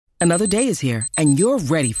Another day is here, and you're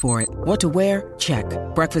ready for it. What to wear? Check.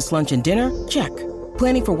 Breakfast, lunch, and dinner? Check.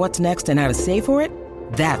 Planning for what's next and how to save for it?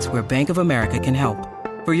 That's where Bank of America can help.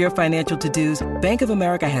 For your financial to-dos, Bank of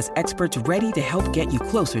America has experts ready to help get you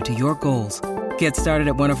closer to your goals. Get started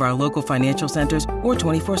at one of our local financial centers or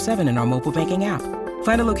 24/7 in our mobile banking app.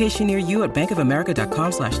 Find a location near you at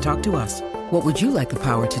bankofamerica.com/talktous. What would you like the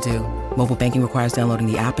power to do? Mobile banking requires downloading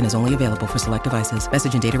the app and is only available for select devices.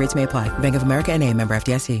 Message and data rates may apply. Bank of America N.A., member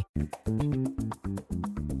FDIC.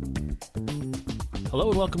 Hello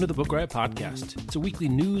and welcome to the Book Riot Podcast. It's a weekly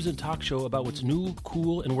news and talk show about what's new,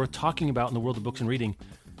 cool, and worth talking about in the world of books and reading.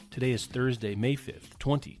 Today is Thursday, May 5th,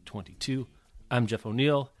 2022. I'm Jeff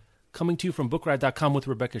O'Neill, coming to you from BookRiot.com with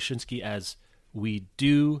Rebecca Schinsky as we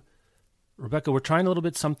do. Rebecca, we're trying a little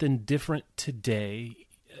bit something different today.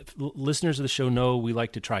 Listeners of the show know we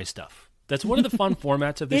like to try stuff. That's one of the fun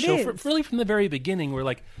formats of the show. Really from the very beginning, we're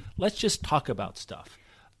like, let's just talk about stuff.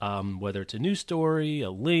 Whether it's a news story, a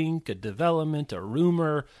link, a development, a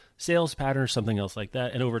rumor, sales pattern, or something else like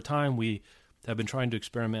that. And over time, we have been trying to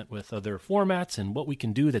experiment with other formats and what we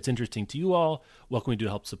can do that's interesting to you all, what can we do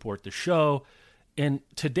to help support the show. And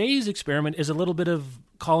today's experiment is a little bit of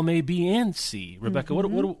column A, B, and C. Rebecca, what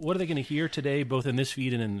are they going to hear today, both in this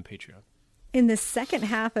feed and in the Patreon? In the second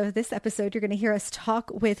half of this episode, you're going to hear us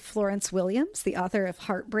talk with Florence Williams, the author of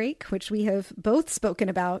Heartbreak, which we have both spoken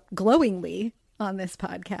about glowingly on this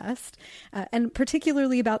podcast, and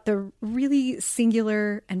particularly about the really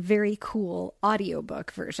singular and very cool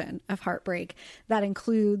audiobook version of Heartbreak that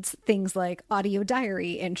includes things like audio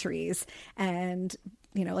diary entries and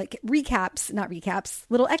like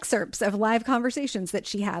little excerpts of live conversations that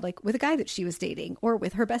she had, like with a guy that she was dating or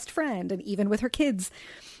with her best friend and even with her kids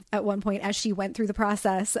at one point as she went through the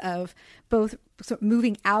process of both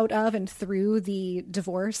moving out of and through the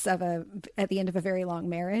divorce at the end of a very long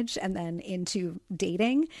marriage and then into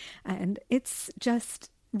dating. And it's just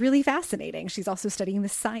really fascinating. She's also studying the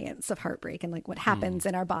science of heartbreak and like what happens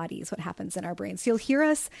in our bodies, what happens in our brains. So you'll hear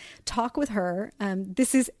us talk with her.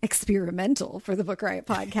 This is experimental for the Book Riot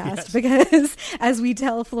podcast because as we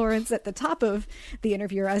tell Florence at the top of the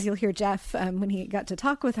interview, or as you'll hear Jeff when he got to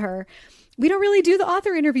talk with her, we don't really do the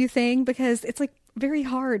author interview thing because it's like very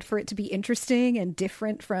hard for it to be interesting and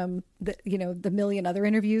different from the million other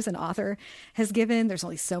interviews an author has given. There's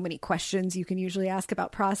only so many questions you can usually ask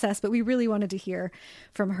about process, but we really wanted to hear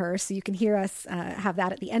from her. So you can hear us have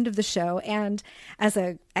that at the end of the show. And as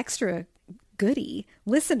an extra goodie,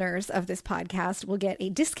 listeners of this podcast will get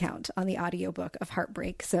a discount on the audiobook of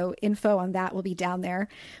Heartbreak. So info on that will be down there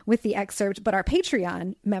with the excerpt, but our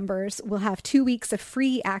Patreon members will have 2 weeks of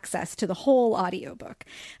free access to the whole audiobook.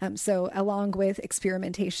 So along with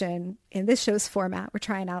experimentation in this show's format, we're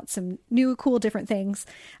trying out some new, cool, different things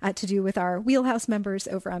to do with our Wheelhouse members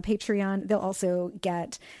over on Patreon. They'll also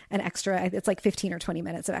get an extra, it's like 15 or 20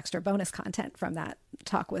 minutes of extra bonus content from that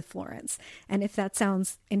talk with Florence. And if that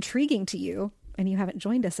sounds intriguing to you, and you haven't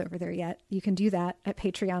joined us over there yet, you can do that at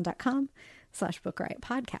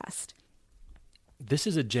patreon.com/bookriotpodcast. This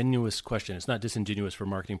is a genuine question. It's not disingenuous for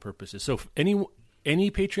marketing purposes. So any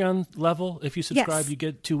Patreon level, if you subscribe, you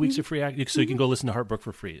get 2 weeks of free access. So you can go listen to Heartbreak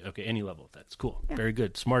for free. Okay, any level. That's cool. Yeah. Very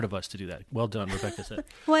good. Smart of us to do that. Well done, Rebecca said.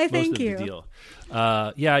 Well, thank you. The deal.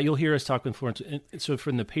 You'll hear us talk with Florence. And so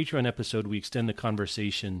from the Patreon episode, we extend the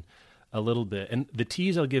conversation a little bit. And the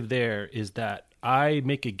tease I'll give there is that I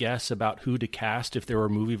make a guess about who to cast if there were a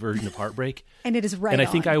movie version of Heartbreak. And it is right And I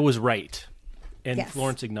think I was right. And yes.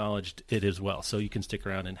 Florence acknowledged it as well. So you can stick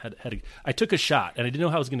around and I took a shot and I didn't know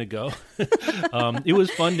how it was going to go. It was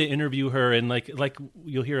fun to interview her. And like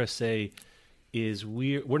you'll hear us say,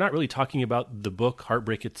 we're not really talking about the book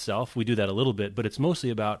Heartbreak itself. We do that a little bit, but it's mostly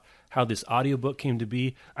about how this audiobook came to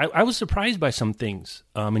be. I was surprised by some things.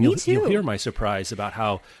 And you'll hear my surprise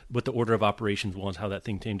about what the order of operations was, how that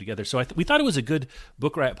thing came together. So we thought it was a good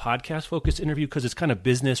Book Riot podcast focused interview because it's kind of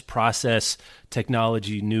business, process,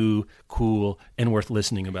 technology, new, cool, and worth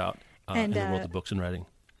listening about in the world of books and writing.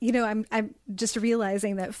 I'm just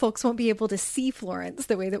realizing that folks won't be able to see Florence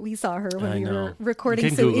the way that we saw her when we were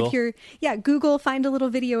recording. So Google. if you're, Google, find a little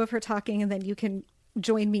video of her talking, and then you can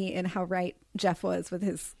join me in how right Jeff was with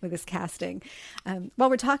his casting. While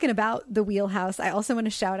we're talking about the Wheelhouse, I also want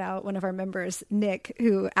to shout out one of our members, Nick,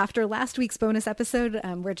 who after last week's bonus episode,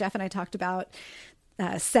 where Jeff and I talked about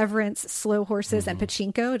Severance, Slow Horses, and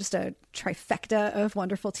Pachinko, just a trifecta of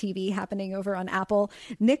wonderful TV happening over on Apple.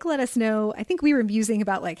 Nick let us know, I think we were musing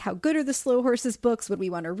about like how good are the Slow Horses books? Would we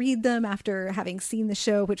want to read them after having seen the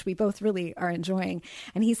show, which we both really are enjoying?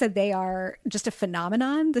 And he said they are just a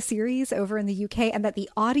phenomenon, the series over in the UK, and that the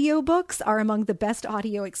audiobooks are among the best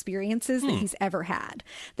audio experiences that he's ever had,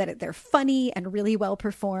 that they're funny and really well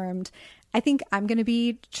performed. I think I'm going to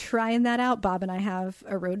be trying that out. Bob and I have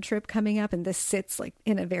a road trip coming up, and this sits like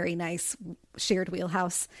in a very nice shared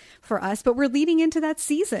wheelhouse for us. But we're leading into that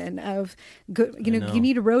season of good, you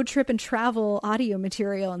need a road trip and travel audio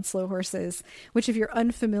material on Slow Horses, which, if you're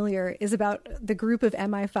unfamiliar, is about the group of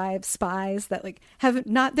MI5 spies that like have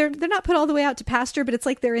not, they're not put all the way out to pasture, but it's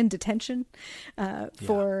like they're in detention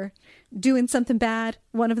for doing something bad.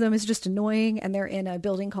 One of them is just annoying, and they're in a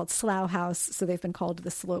building called Slough House, so they've been called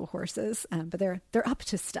the Slow Horses. But they're up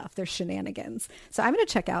to stuff. They're shenanigans. So I'm going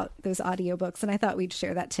to check out those audiobooks, and I thought we'd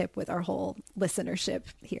share that tip with our whole listenership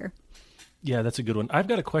here. Yeah, that's a good one. I've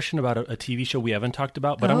got a question about a TV show we haven't talked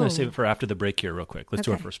about, but I'm going to save it for after the break here real quick. Let's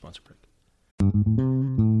do our first sponsor break.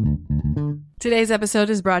 Today's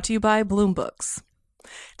episode is brought to you by Bloom Books.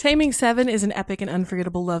 Taming Seven is an epic and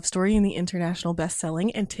unforgettable love story in the international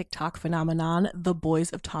best-selling and TikTok phenomenon The Boys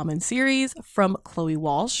of Tommen series from Chloe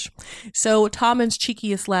Walsh. So Tommen's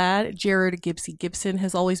cheekiest lad, Jared Gibbsy Gibson,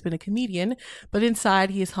 has always been a comedian, but inside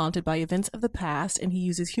he is haunted by events of the past, and he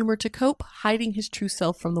uses humor to cope, hiding his true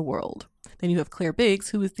self from the world. Then you have Claire Biggs,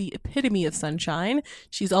 who is the epitome of sunshine.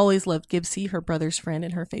 She's always loved Gibbsy, her brother's friend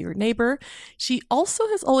and her favorite neighbor. She also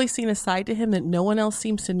has always seen a side to him that no one else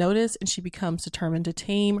seems to notice, and she becomes determined to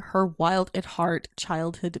tame her wild at heart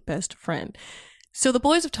childhood best friend. So The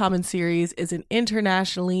Boys of Tommen series is an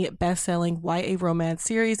internationally best-selling YA romance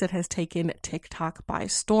series that has taken TikTok by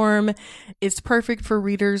storm. It's perfect for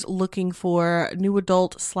readers looking for new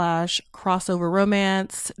adult / crossover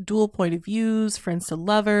romance, dual point of views, friends to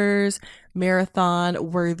lovers,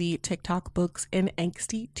 marathon-worthy TikTok books, and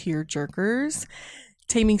angsty tearjerkers.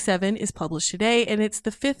 Taming Seven is published today, and it's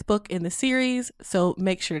the 5th book in the series, so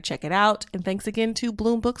make sure to check it out. And thanks again to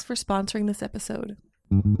Bloom Books for sponsoring this episode.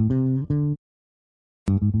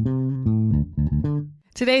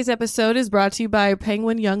 Today's episode is brought to you by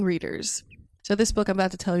Penguin Young Readers. So this book I'm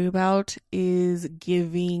about to tell you about is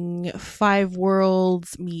giving Five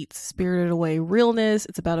Worlds meets Spirited Away realness.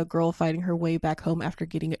 It's about a girl fighting her way back home after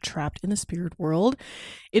getting trapped in the spirit world.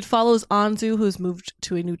 It follows Anzu, who has moved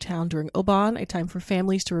to a new town during Oban, a time for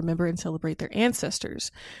families to remember and celebrate their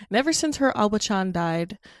ancestors. And ever since her Aoba-chan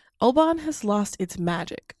died, Oban has lost its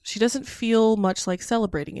magic. She doesn't feel much like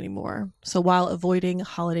celebrating anymore. So while avoiding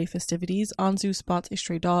holiday festivities, Anzu spots a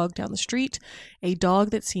stray dog down the street, a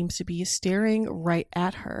dog that seems to be staring right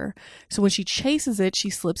at her. So when she chases it,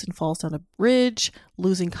 she slips and falls down a bridge,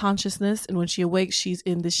 losing consciousness, and when she awakes, she's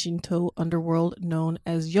in the Shinto underworld known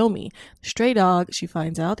as Yomi. The stray dog, she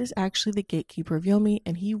finds out, is actually the gatekeeper of Yomi,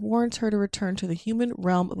 and he warns her to return to the human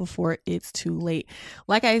realm before it's too late.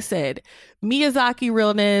 Like I said, Miyazaki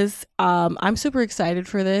realness. I'm super excited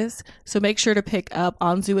for this, so make sure to pick up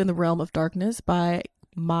Anzu in the Realm of Darkness by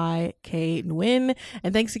Mai K. Nguyen.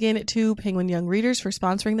 And thanks again to Penguin Young Readers for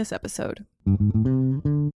sponsoring this episode.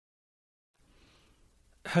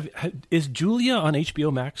 Is Julia on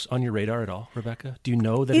HBO Max on your radar at all, Rebecca? Do you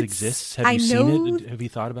know that it exists? Have you seen it? Have you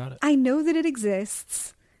thought about it? I know that it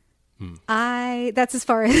exists. That's as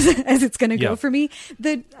far as it's going to go for me.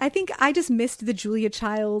 I think I just missed the Julia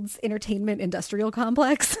Childs entertainment industrial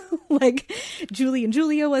complex. Like Julie and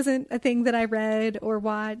Julia wasn't a thing that I read or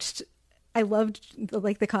watched. I loved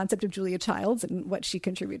the concept of Julia Childs and what she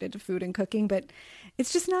contributed to food and cooking, but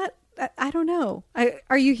it's just not. I don't know.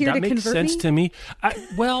 Are you here to convert me? That makes sense to me.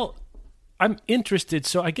 I'm interested.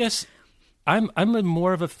 So I guess I'm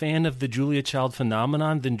more of a fan of the Julia Child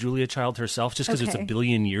phenomenon than Julia Child herself, just because it's a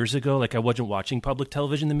billion years ago. Like I wasn't watching public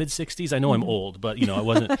television in the mid-'60s. I know I'm old, but I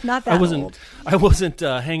wasn't. Not that old. I wasn't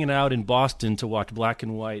hanging out in Boston to watch black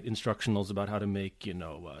and white instructionals about how to make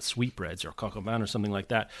sweetbreads or coq au vin or something like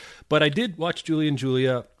that. But I did watch Julie and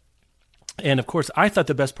Julia. And of course, I thought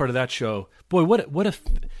the best part of that show, boy, what if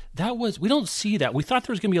that was, we don't see that. We thought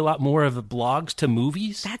there was going to be a lot more of blogs to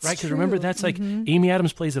movies. That's right? Because remember, that's like Amy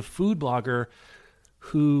Adams plays a food blogger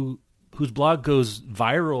whose blog goes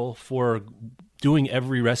viral for doing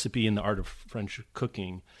every recipe in the art of French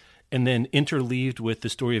cooking, and then interleaved with the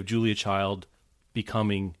story of Julia Child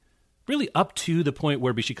becoming really up to the point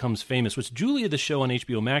where she becomes famous. What Julia, the show on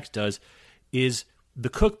HBO Max, does is the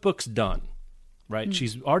cookbook's done. Right,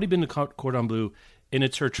 she's already been to Cordon Bleu, and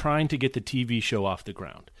it's her trying to get the TV show off the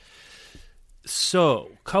ground.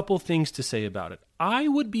 So, couple things to say about it. I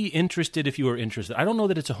would be interested if you were interested. I don't know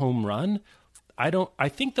that it's a home run. I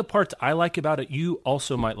think the parts I like about it, you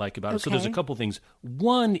also might like about it. So there's a couple things.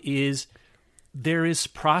 One is there is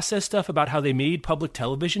process stuff about how they made public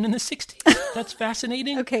television in the 60s. That's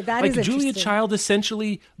fascinating. Okay, that is interesting. Julia Child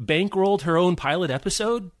essentially bankrolled her own pilot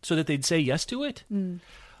episode so that they'd say yes to it.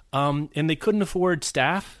 And they couldn't afford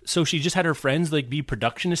staff, so she just had her friends like be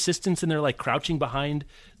production assistants, and they're like crouching behind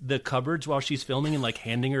the cupboards while she's filming and like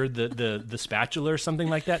handing her the spatula or something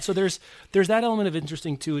like that. So there's that element of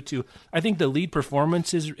interesting to it too. I think the lead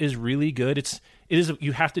performance is really good. It is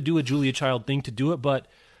you have to do a Julia Child thing to do it, but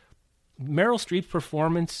Meryl Streep's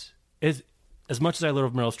performance is, as much as I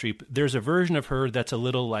love Meryl Streep, there's a version of her that's a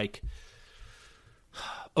little like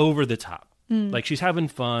over the top. Like she's having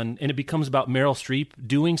fun, and it becomes about Meryl Streep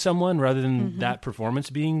doing someone rather than that performance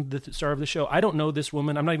being the star of the show. I don't know this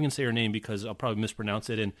woman. I'm not even going to say her name because I'll probably mispronounce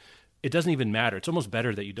it, and it doesn't even matter. It's almost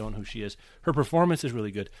better that you don't know who she is. Her performance is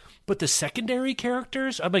really good. But the secondary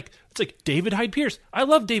characters, I'm like, it's like David Hyde Pierce. I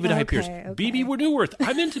love David Hyde Pierce. Bebe Neuwirth.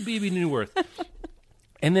 I'm into Bebe Neuwirth.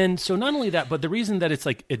 And then, so not only that, but the reason that it's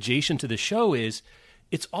like adjacent to the show is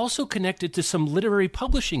it's also connected to some literary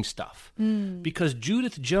publishing stuff because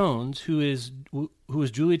Judith Jones, who is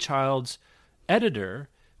Julia Child's editor,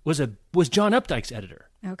 was John Updike's editor.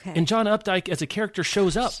 Okay. And John Updike as a character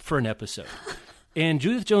shows up for an episode. And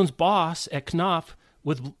Judith Jones' boss at Knopf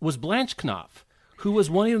was Blanche Knopf, who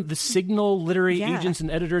was one of the signal literary agents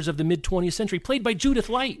and editors of the mid-20th century, played by Judith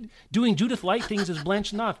Light, doing Judith Light things as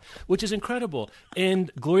Blanche Knopf, which is incredible.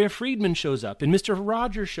 And Gloria Friedman shows up, and Mr.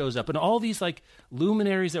 Rogers shows up, and all these like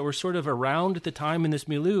luminaries that were sort of around at the time in this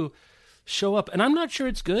milieu show up. And I'm not sure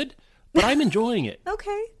it's good, but I'm enjoying it.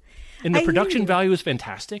 Okay. And the production value is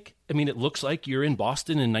fantastic. I mean, it looks like you're in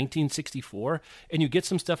Boston in 1964, and you get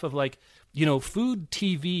some stuff of like, you know, food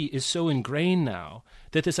TV is so ingrained now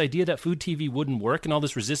that this idea that food TV wouldn't work and all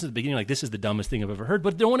this resistance at the beginning, like, this is the dumbest thing I've ever heard,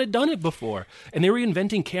 but no one had done it before. And they were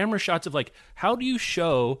inventing camera shots of like, how do you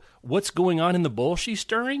show what's going on in the bowl she's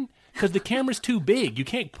stirring? Because the camera's too big. You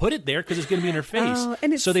can't put it there because it's going to be in her face.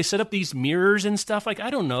 And so they set up these mirrors and stuff. Like, I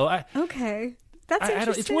don't know. Okay. That's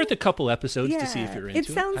interesting. It's worth a couple episodes to see if you're into it.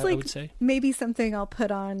 It sounds I like would say. Maybe something I'll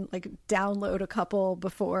put on, like download a couple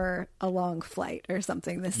before a long flight or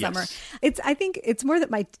something this summer. I think it's more that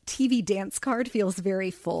my TV dance card feels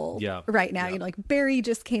very full right now. You know, like Barry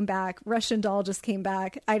just came back, Russian Doll just came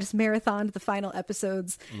back. I just marathoned the final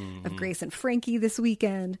episodes of Grace and Frankie this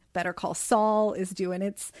weekend. Better Call Saul is doing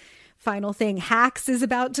its final thing. Hacks is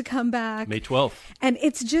about to come back May 12th. And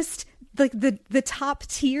it's just like the top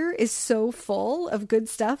tier is so full of good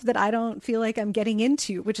stuff that I don't feel like I'm getting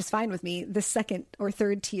into, which is fine with me, the second or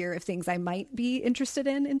third tier of things I might be interested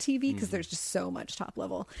in TV, because there's just so much top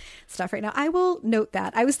level stuff right now. I will note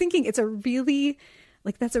that. I was thinking that's a really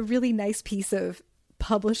nice piece of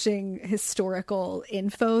publishing historical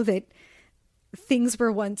info, that things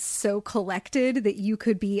were once so collected that you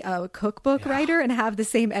could be a cookbook writer and have the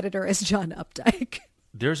same editor as John Updike.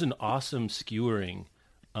 There's an awesome skewering.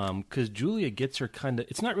 Because Julia gets her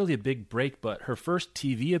it's not really a big break, but her first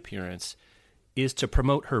TV appearance is to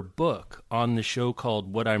promote her book on the show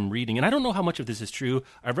called What I'm Reading. And I don't know how much of this is true.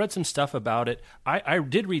 I've read some stuff about it. I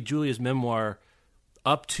did read Julia's memoir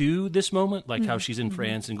up to this moment, like how she's in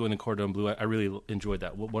France and going to Cordon Bleu. I really enjoyed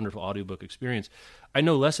that wonderful audiobook experience. I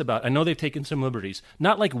know less about I know they've taken some liberties.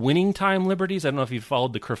 Not like Winning Time liberties. I don't know if you've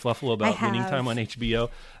followed the kerfuffle about Winning Time on HBO.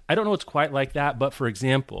 I don't know it's quite like that, but for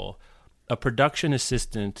example, a production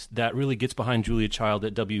assistant that really gets behind Julia Child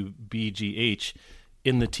at WBGH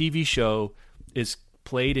in the TV show is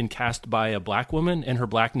played and cast by a black woman, and her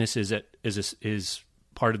blackness is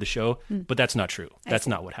part of the show, but that's not true. That's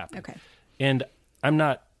not what happened. Okay. And I'm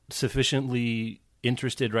not sufficiently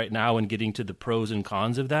interested right now in getting to the pros and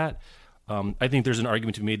cons of that. I think there's an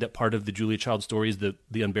argument to be made that part of the Julia Child story is the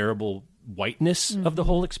unbearable whiteness of the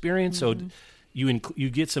whole experience. So you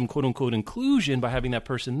get some quote unquote inclusion by having that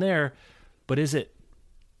person there. But is it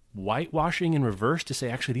whitewashing in reverse to say,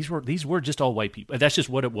 actually, these were just all white people? That's just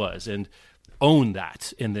what it was, and own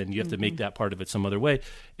that. And then you have to make that part of it some other way.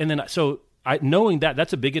 And then, knowing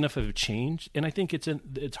that's a big enough of a change. And I think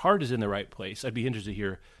its heart is in the right place. I'd be interested to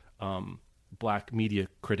hear black media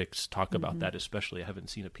critics talk about that, especially. I haven't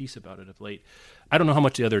seen a piece about it of late. I don't know how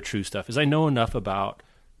much the other true stuff is. I know enough about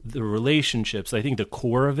the relationships. I think the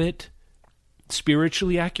core of it,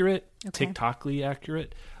 spiritually accurate, TikTokly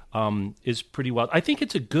accurate, is pretty wild. I think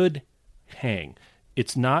it's a good hang.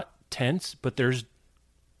 It's not tense, but there's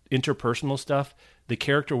interpersonal stuff. The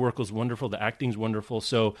character work was wonderful. The acting's wonderful.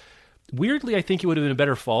 So weirdly, I think it would have been a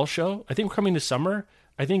better fall show. I think we're coming to summer.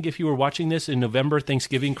 I think if you were watching this in November,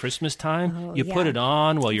 Thanksgiving, Christmas time, put it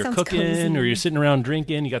on while you're cooking cozy, or you're sitting around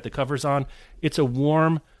drinking, you got the covers on. It's a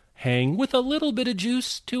warm hang with a little bit of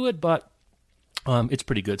juice to it, but it's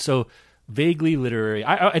pretty good. So vaguely literary.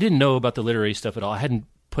 I didn't know about the literary stuff at all. I hadn't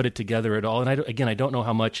put it together at all. And I don't know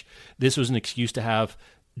how much this was an excuse to have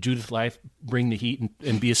Judith Life bring the heat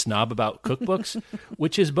and be a snob about cookbooks,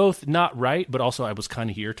 which is both not right, but also I was kind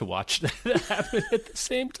of here to watch that happen at the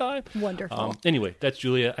same time. Wonderful. Anyway, that's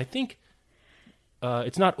Julia. I think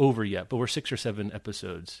it's not over yet, but we're 6 or 7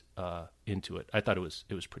 episodes into it. I thought it was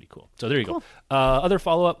pretty cool. So there you go. Other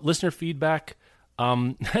follow-up, listener feedback.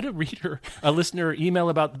 I had a listener email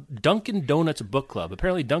about Dunkin' Donuts Book Club.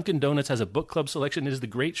 Apparently Dunkin' Donuts has a book club selection. It is The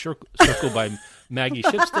Great Circle by Maggie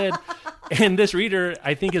Shipstead. And this reader,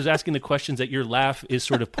 I think, is asking the questions that your laugh is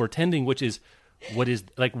sort of portending, which is, what is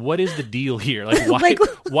the deal here? Like,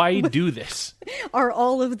 why do this? Are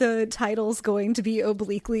all of the titles going to be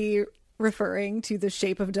obliquely referring to the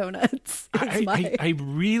shape of donuts? I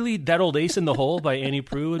really, That Old Ace in the Hole by Annie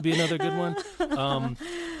Proulx would be another good one.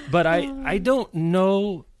 But I don't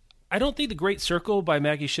know. I don't think The Great Circle by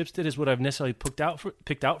Maggie Shipstead is what I've necessarily picked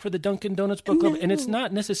out for the Dunkin' Donuts Book Club. And it's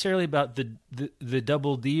not necessarily about the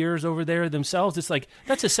double D'ers over there themselves. It's like,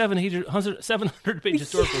 that's a 700-page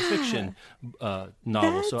historical fiction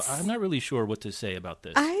novel. So I'm not really sure what to say about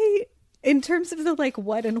this. In terms of the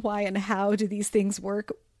what and why and how do these things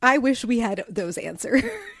work, I wish we had those answers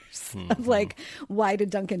of why did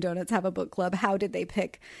Dunkin' Donuts have a book club? How did they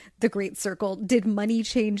pick The Great Circle? Did money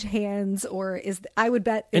change hands, or I would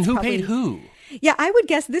bet it's and who probably, paid who? Yeah, I would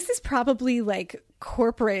guess this is probably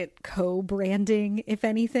corporate co-branding, if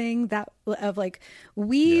anything,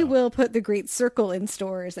 we will put The Great Circle in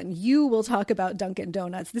stores and you will talk about Dunkin'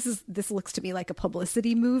 Donuts. This looks to me like a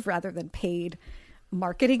publicity move rather than paid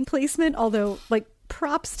marketing placement, although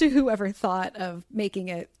props to whoever thought of making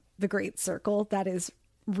it The Great Circle. That is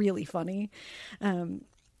really funny.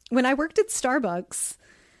 When I worked at Starbucks,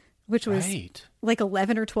 which was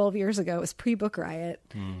 11 or 12 years ago, it was pre-Book Riot,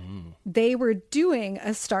 they were doing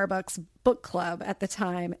a Starbucks book club at the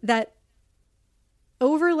time that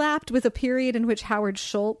overlapped with a period in which Howard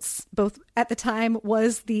Schultz, both at the time,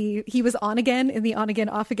 he was on again in the on again,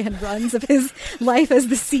 off again runs of his life as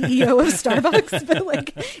the CEO of Starbucks.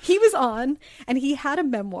 But he was on, and he had a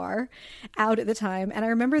memoir out at the time. And I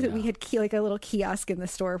remember that we had a little kiosk in the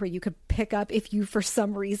store where you could pick up, if you for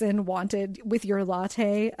some reason wanted with your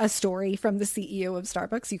latte a story from the CEO of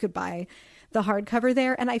Starbucks, you could buy the hardcover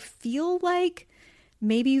there. And I feel like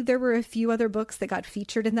maybe there were a few other books that got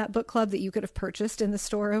featured in that book club that you could have purchased in the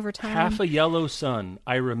store over time. Half a Yellow Sun,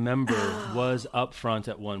 I remember, was up front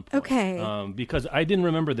at one point. Okay. Because I didn't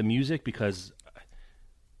remember the music, because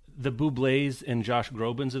the Bublés and Josh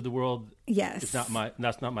Groban's of the world, yes, that's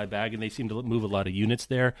not my bag, and they seem to move a lot of units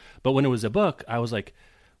there. But when it was a book, I was like,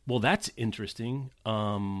 well, that's interesting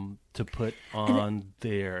to put on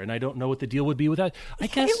there. And I don't know what the deal would be with that. I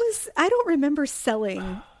don't remember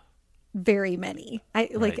selling very many.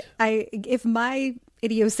 If my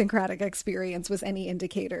idiosyncratic experience was any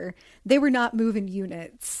indicator, they were not moving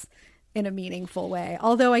units in a meaningful way.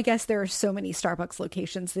 Although I guess there are so many Starbucks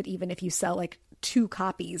locations that even if you sell 2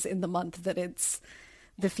 copies in the month that it's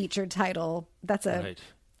the featured title, that's a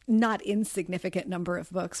not insignificant number of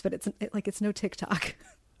books, but it's no TikTok.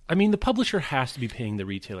 I mean, the publisher has to be paying the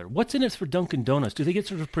retailer. What's in it for Dunkin' Donuts? Do they get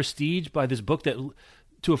sort of prestige by this book that,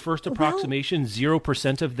 to a first approximation,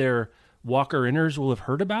 0% of their walker-inners will have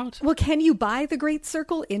heard about? Well, can you buy The Great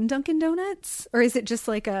Circle in Dunkin' Donuts? Or is it just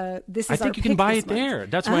I think you can buy it there.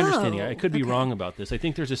 That's my understanding. I could be wrong about this. I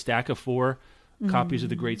think there's a stack of 4 copies of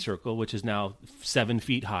The Great Circle, which is now 7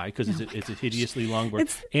 feet high because it's a hideously long book.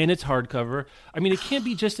 And it's hardcover. I mean, it can't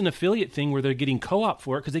be just an affiliate thing where they're getting co-op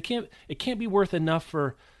for it, because it can't be worth enough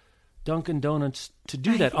for Dunkin' Donuts to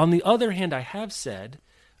do that. On the other hand, I have said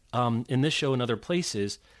in this show and other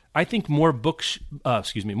places, I think more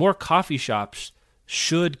coffee shops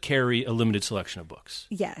should carry a limited selection of books.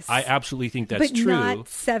 Yes. I absolutely think that's true. But not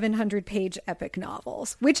 700-page epic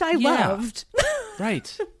novels, which I loved.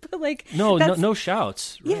 Right. But no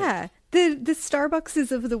shouts. Right. Yeah. The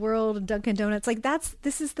Starbuckses of the world, Dunkin' Donuts,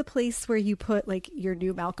 this is the place where you put your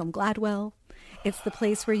new Malcolm Gladwell. It's the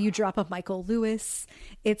place where you drop a Michael Lewis.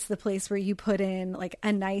 It's the place where you put in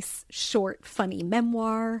a nice, short, funny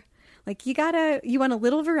memoir. You want a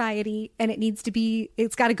little variety, and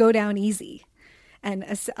it's got to go down easy. And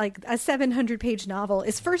a 700-page novel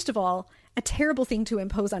is, first of all, a terrible thing to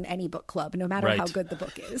impose on any book club, no matter how good the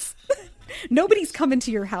book is. Nobody's coming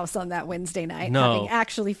to your house on that Wednesday night having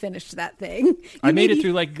actually finished that thing. I made it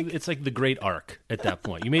through it's like the Great Arc at that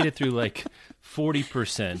point. You made it through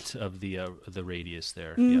 40% of the radius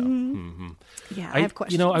there. Yeah, I have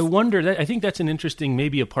questions. I wonder. I think that's an interesting,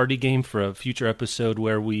 maybe a party game for a future episode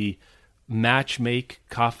where we match make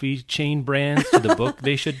coffee chain brands to the book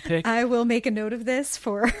they should pick. I will make a note of this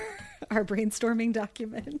for our brainstorming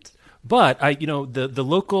document. But the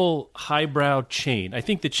local highbrow chain, I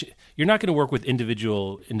think that you're not going to work with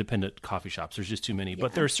individual independent coffee shops. There's just too many.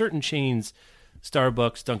 But there are certain chains,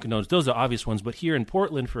 Starbucks, Dunkin' Donuts, those are obvious ones. But here in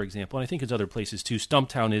Portland, for example, and I think it's other places too,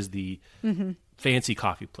 Stumptown is the fancy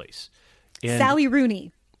coffee place. And Sally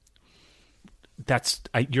Rooney.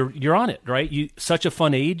 You're on it, right? Such a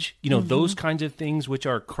fun age, those kinds of things which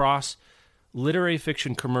are cross literary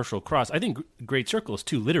fiction, commercial cross. I think Great Circle is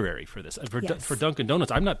too literary for this. For Dunkin'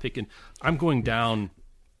 Donuts, I'm going down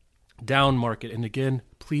market. And again,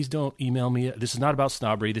 please don't email me. This is not about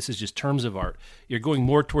snobbery. This is just terms of art. You're going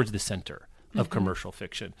more towards the center of commercial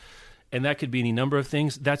fiction. And that could be any number of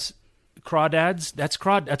things. That's crawdads. That's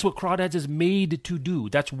what crawdads is made to do.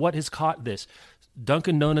 That's what has caught this.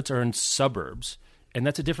 Dunkin' Donuts are in suburbs, and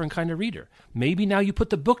that's a different kind of reader. Maybe now you put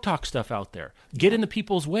the book talk stuff out there. Get in the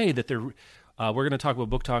people's way that they're we're going to talk about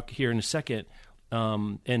book talk here in a second,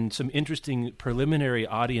 and some interesting preliminary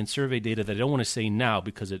audience survey data that I don't want to say now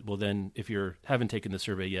because it will then, if you haven't taken the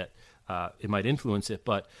survey yet, it might influence it.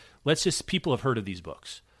 But people have heard of these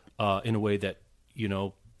books in a way that,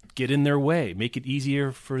 get in their way, make it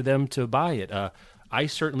easier for them to buy it. I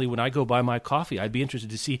certainly, when I go buy my coffee, I'd be interested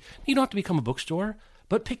to see, you don't have to become a bookstore,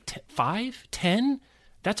 but pick 5, 10.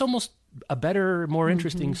 That's almost a better, more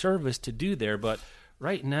interesting service to do there. But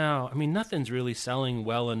right now, nothing's really selling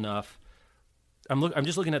well enough. I'm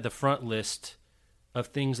just looking at the front list of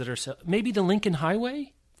things that are maybe the Lincoln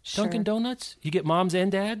Highway, Sure. Dunkin' Donuts. You get moms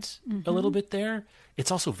and dads a little bit there.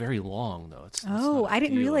 It's also very long, though. It's I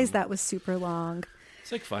didn't realize that was super long.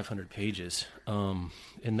 It's like 500 pages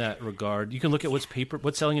in that regard. You can look at what's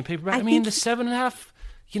selling in paperback. The 7.5.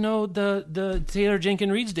 The Taylor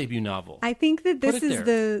Jenkins Reid's debut novel. I think that this is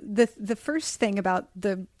the first thing about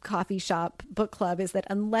the coffee shop book club is that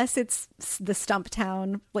unless it's the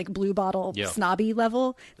Stumptown, like Blue Bottle snobby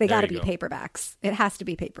level, they got to be paperbacks. It has to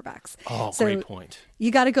be paperbacks. Oh, so great point.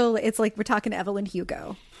 You got to go. It's like we're talking Evelyn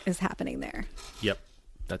Hugo is happening there. Yep,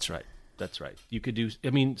 that's right. You could do.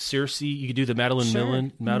 Circe. You could do the Madeline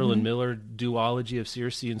Miller duology of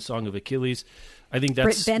Circe and Song of Achilles. I think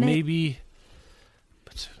that's maybe.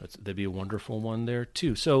 That'd be a wonderful one there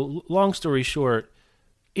too. So long story short,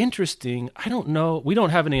 interesting. I don't know. We don't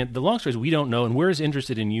have any. The long story is we don't know, and we're as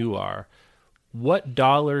interested in you are. What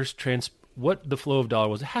the flow of dollar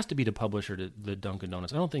was. It has to be the publisher to the Dunkin'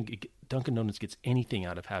 Donuts. I don't think Dunkin' Donuts gets anything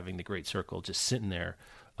out of having the Great Circle just sitting there,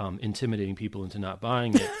 intimidating people into not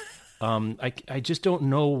buying it. I just don't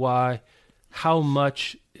know how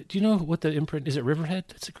much. Do you know what the imprint is? It Riverhead?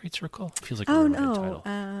 That's a Great Circle. It feels like a Riverhead title.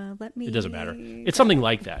 It doesn't matter. It's something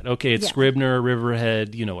like that. Okay, it's Scribner,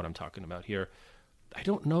 Riverhead. You know what I'm talking about here. I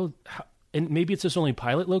don't know how, and maybe it's just only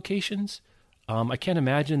pilot locations. I can't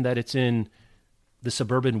imagine that it's in the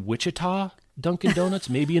suburban Wichita Dunkin' Donuts.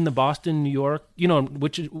 Maybe in the Boston, New York.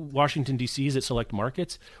 Washington D.C. is at select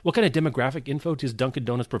markets. What kind of demographic info does Dunkin'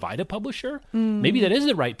 Donuts provide a publisher? Maybe that is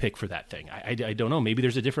the right pick for that thing. I don't know. Maybe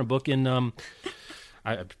there's a different book in.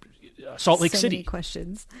 Salt Lake City. Many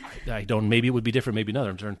questions. I don't. Maybe it would be different. Maybe another.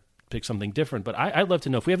 I'm trying to pick something different. But I'd love to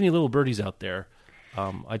know if we have any little birdies out there.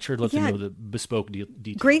 I'd sure love to know the bespoke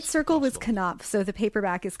details. Great Circle was Knopf, so the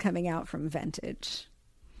paperback is coming out from Vintage.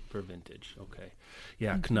 For Vintage, okay,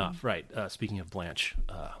 yeah, Knopf. Right. Speaking of Blanche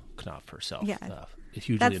Knopf herself,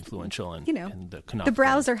 hugely influential, and the Knopf. The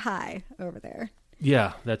brows are high over there.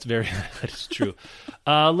 Yeah, that is true.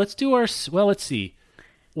 Let's see.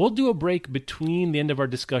 We'll do a break between the end of our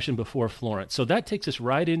discussion before Florence. So that takes us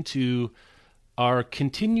right into our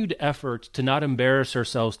continued efforts to not embarrass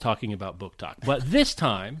ourselves talking about book talk. But this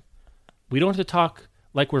time, we don't have to talk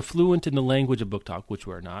like we're fluent in the language of book talk, which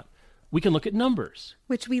we're not. We can look at numbers.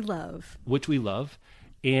 Which we love.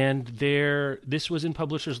 And this was in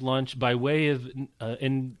Publisher's Lunch by way of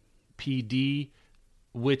NPD,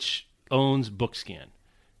 which owns BookScan.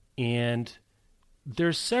 And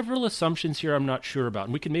there's several assumptions here I'm not sure about,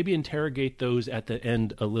 and we can maybe interrogate those at the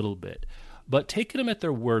end a little bit. But taking them at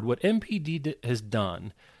their word, what NPD has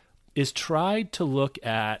done is tried to look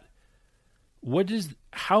at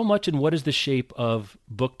how much and what is the shape of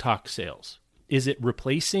book talk sales. Is it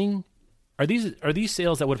replacing? Are these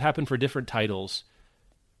sales that would have happened for different titles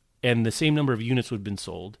and the same number of units would have been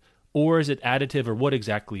sold? Or is it additive, or what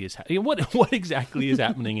exactly is what exactly is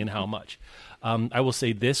happening and how much? I will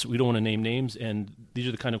say this: we don't want to name names, and these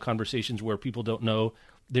are the kind of conversations where people don't know.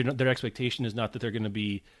 Their expectation is not that they're going to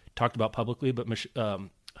be talked about publicly. But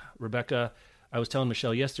Rebecca, I was telling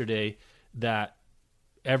Michelle yesterday that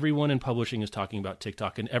everyone in publishing is talking about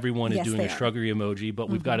TikTok, and everyone is doing a shruggery emoji. But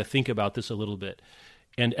we've got to think about this a little bit.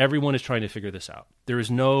 And everyone is trying to figure this out. There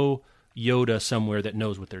is no Yoda somewhere that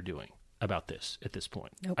knows what they're doing about this at this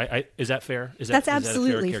point. Nope. Is that fair? That's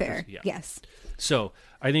absolutely fair. Yeah. Yes. So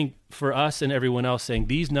I think for us and everyone else saying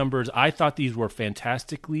these numbers, I thought these were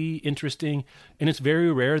fantastically interesting. And it's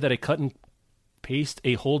very rare that I cut and paste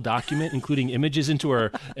a whole document, including images, into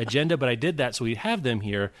our agenda. But I did that, so we have them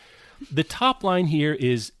here. The top line here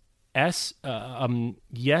is yes,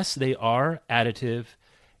 they are additive.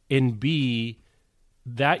 And B,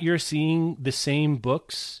 that you're seeing the same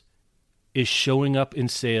books is showing up in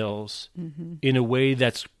sales in a way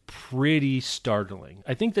that's pretty startling.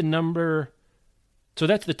 I think the number, so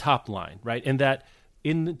that's the top line, right? And that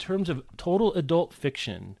in terms of total adult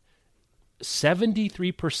fiction,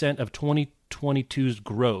 73% of 2022's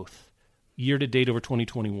growth year to date over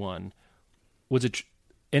 2021 was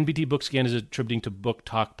NBT Bookscan is attributing to Book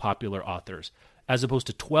Talk popular authors, as opposed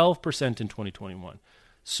to 12% in 2021.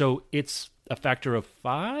 So it's a factor of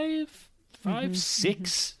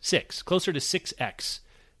six, closer to 6x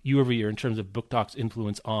year over year in terms of Book Talk's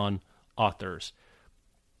influence on authors.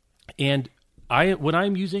 And when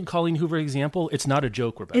I'm using Colleen Hoover example, it's not a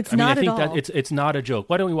joke, Rebecca. It's not at all. I think that it's not a joke.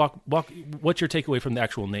 Why don't we walk? What's your takeaway from the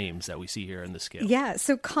actual names that we see here in the scale? Yeah.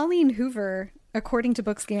 So Colleen Hoover, according to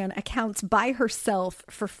Bookscan, accounts by herself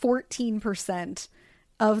for 14%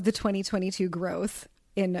 of the 2022 growth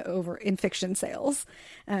in fiction sales.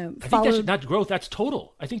 I think that's not growth. That's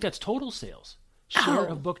total. I think that's total sales. Share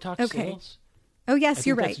of Book Talk sales. Oh, yes,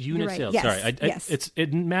 you're right. That's unit right. sales. Yes, Sorry, yes.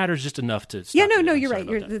 It matters just enough to. Yeah, no, you're right.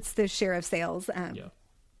 It's the share of sales. Yeah.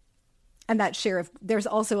 And that share of, there's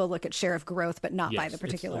also a look at share of growth, but not by the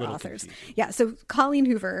particular authors. Confusing. Yeah. So Colleen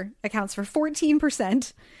Hoover accounts for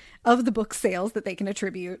 14% of the book sales that they can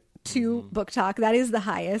attribute to Book Talk. That is the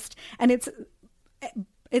highest. And it's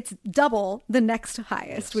double the next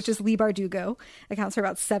highest, which is Leigh Bardugo, accounts for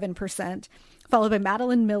about 7%, followed by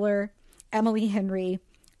Madeline Miller, Emily Henry,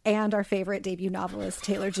 and our favorite debut novelist,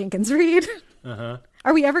 Taylor Jenkins Reid.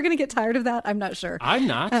 Are we ever going to get tired of that? I'm not sure. I'm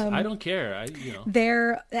not. I don't care.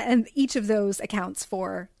 And each of those accounts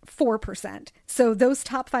for 4%. So those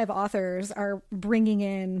top 5 authors are bringing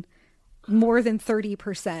in more than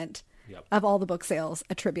 30% of all the book sales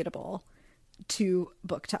attributable to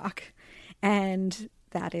Book Talk. And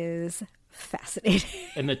that is fascinating.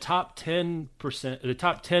 And the top 10%, the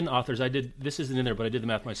top 10 authors, this isn't in there, but I did the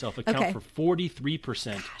math myself, account for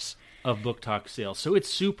 43% of Book Talk sales. So it's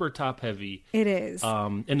super top heavy. It is.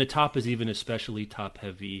 And the top is even especially top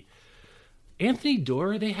heavy. Anthony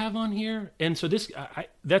Doerr they have on here. And so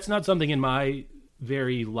that's not something in my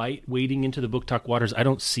very light wading into the Book Talk waters. I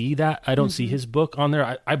don't see that. I don't see his book on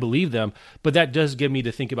there. I believe them, but that does get me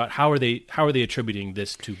to think about how are they attributing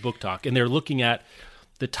this to Book Talk? And they're looking at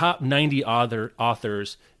the top 90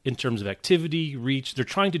 authors in terms of activity, reach. They're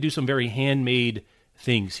trying to do some very handmade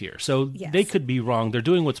things here. So they could be wrong. They're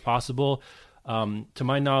doing what's possible. To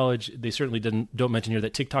my knowledge, they certainly don't mention here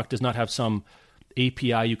that TikTok does not have some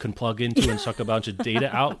API you can plug into and suck a bunch of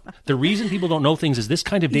data out. The reason people don't know things is this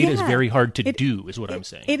kind of data is very hard to do, is what I'm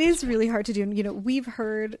saying. It is really hard to do. We've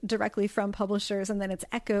heard directly from publishers, and then it's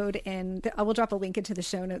echoed in, I will drop a link into the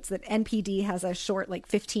show notes, that NPD has a short,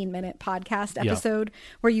 15-minute podcast episode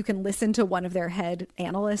where you can listen to one of their head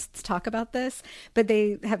analysts talk about this. But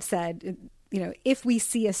they have said, if we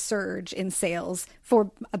see a surge in sales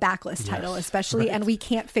for a backlist title, especially, and we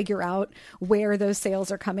can't figure out where those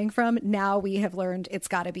sales are coming from, now we have learned it's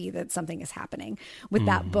got to be that something is happening with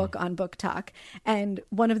that book on Book Talk. And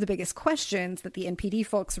one of the biggest questions that the NPD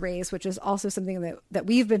folks raise, which is also something that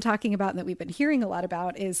we've been talking about and that we've been hearing a lot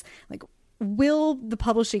about, is will the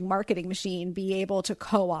publishing marketing machine be able to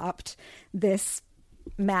co-opt this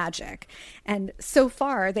magic? And so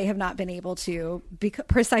far they have not been able to,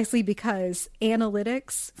 precisely because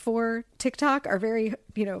analytics for TikTok are very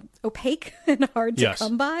opaque and hard to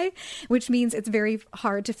come by, which means it's very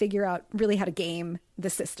hard to figure out really how to game the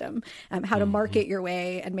system, how to market your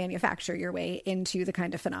way and manufacture your way into the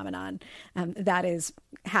kind of phenomenon that is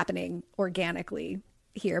happening organically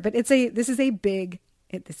here. But this is a big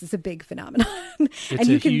phenomenon. It's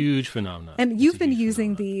a huge phenomenon. And you've been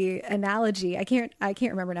using the analogy. I can't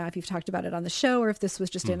remember now if you've talked about it on the show or if this was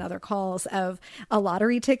just in other calls, of a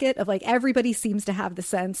lottery ticket, of everybody seems to have the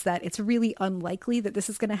sense that it's really unlikely that this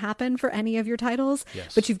is going to happen for any of your titles,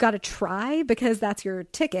 but you've got to try because that's your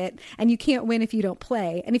ticket, and you can't win if you don't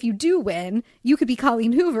play. And if you do win, you could be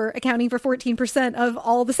Colleen Hoover accounting for 14% of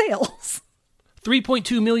all the sales.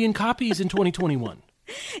 3.2 million copies in 2021.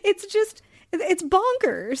 It's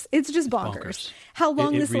bonkers. It's just bonkers. How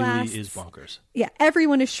long this lasts. It really is bonkers. Yeah.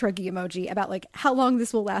 Everyone is shruggy emoji about how long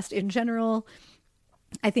this will last in general.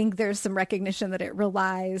 I think there's some recognition that it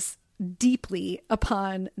relies deeply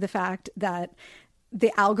upon the fact that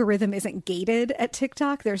the algorithm isn't gated at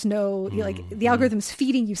TikTok. There's no, like, the algorithm's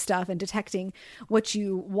feeding you stuff and detecting what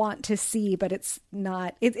you want to see, but it's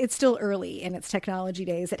not, it's still early in its technology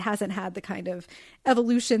days. It hasn't had the kind of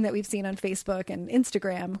evolution that we've seen on Facebook and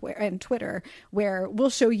Instagram and Twitter, where we'll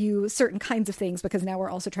show you certain kinds of things because now we're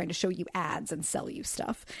also trying to show you ads and sell you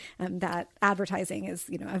stuff. And that advertising is,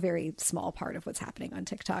 a very small part of what's happening on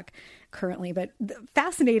TikTok currently, but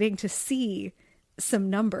fascinating to see some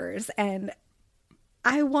numbers. And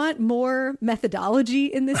I want more methodology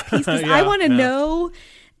in this piece because I want to know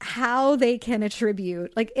how they can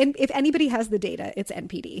attribute, like, and if anybody has the data, it's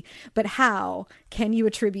NPD, but how can you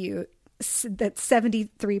attribute that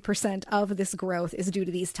 73% of this growth is due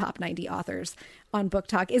to these top 90 authors on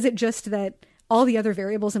BookTok? Is it just that all the other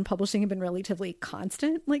variables in publishing have been relatively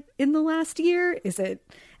constant, like in the last year?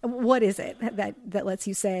 What is it that lets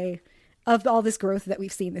you say, of all this growth that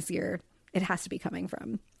we've seen this year, it has to be coming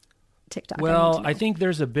from TikTok? Well, I think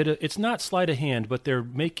there's a bit of, it's not sleight of hand, but they're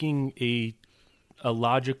making a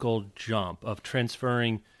logical jump of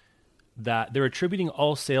transferring that. They're attributing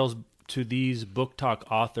all sales to these BookTok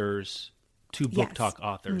authors to BookTok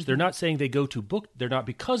authors. They're not saying they go to they're not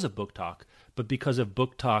because of BookTok, but because of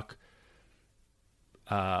BookTok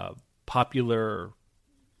popular,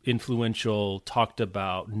 influential, talked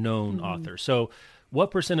about, known authors. So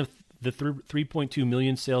what percent of the 3.2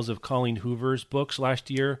 million sales of Colleen Hoover's books last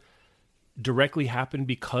year directly happened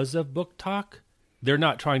because of BookTok? They're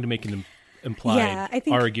not trying to make an implied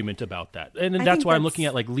argument about that. And that's why I'm looking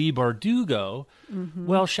at, like, Leigh Bardugo.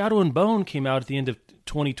 Well, Shadow and Bone came out at the end of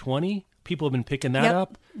 2020. People have been picking that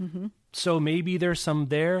up. So maybe there's some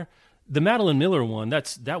there. The Madeline Miller one,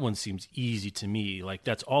 that one seems easy to me. Like,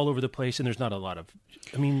 that's all over the place, and there's not a lot of,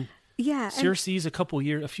 Circe's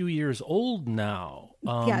a few years old now.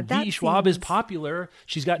 V. Schwab is popular.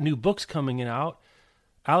 She's got new books coming out.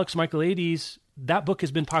 Alex Michaelides, that book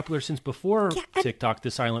has been popular since before TikTok,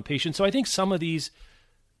 The Silent Patient. So I think some of these,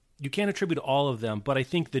 you can't attribute all of them, but I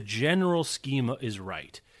think the general schema is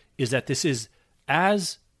right, is that this is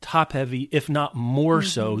as top-heavy, if not more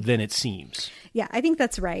so, than it seems. Yeah, I think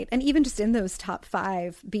that's right. And even just in those top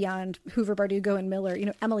 5, beyond Hoover, Bardugo, and Miller,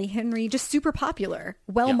 Emily Henry, just super popular,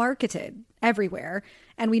 well-marketed everywhere.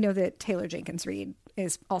 And we know that Taylor Jenkins Reid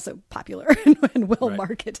is also popular and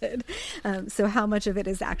well-marketed. So how much of it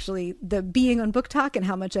is actually the being on BookTok, and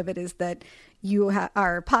how much of it is that you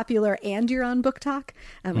are popular and you're on BookTok?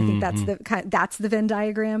 I think that's the Venn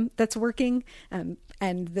diagram that's working.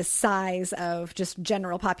 And the size of just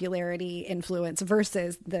general popularity influence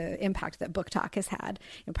versus the impact that BookTok has had.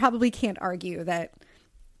 You probably can't argue that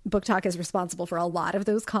BookTok is responsible for a lot of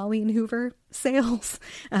those Colleen Hoover sales.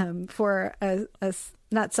 For a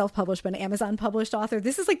not self-published, but an Amazon-published author,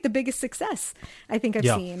 this is like the biggest success I think I've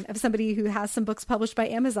seen of somebody who has some books published by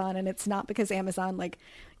Amazon. And it's not because Amazon,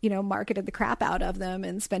 marketed the crap out of them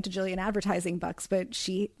and spent $1 jillion advertising bucks, but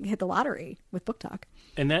she hit the lottery with BookTok.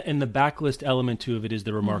 And the backlist element too of it is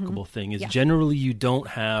the remarkable thing, is generally you don't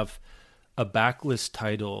have a backlist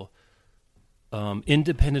title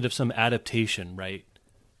independent of some adaptation, right?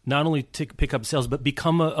 Not only to pick up sales, but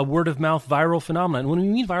become a word-of-mouth viral phenomenon. When we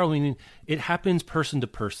mean viral, we mean it happens person to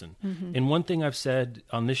person. And one thing I've said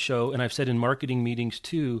on this show, and I've said in marketing meetings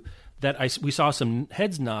too, that we saw some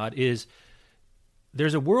heads nod, is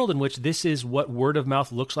there's a world in which this is what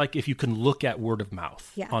word-of-mouth looks like if you can look at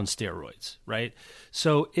word-of-mouth on steroids, right?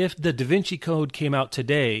 So if the Da Vinci Code came out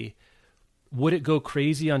today, would it go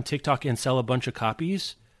crazy on TikTok and sell a bunch of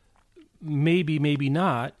copies? Maybe, maybe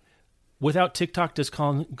not. Without TikTok, does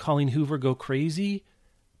Colleen Hoover go crazy?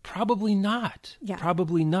 Probably not. Yeah.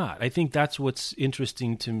 Probably not. I think that's what's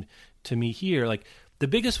interesting to me here. Like, the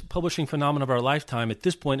biggest publishing phenomenon of our lifetime at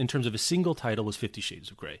this point in terms of a single title was 50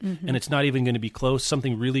 Shades of Grey. And it's not even going to be close.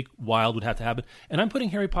 Something really wild would have to happen. And I'm putting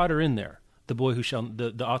Harry Potter in there, the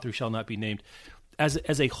author who shall not be named. As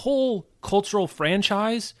a whole cultural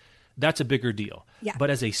franchise, that's a bigger deal. Yeah.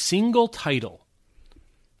 But as a single title,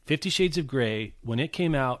 50 Shades of Grey, when it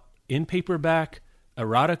came out, in paperback,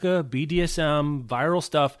 erotica, BDSM, viral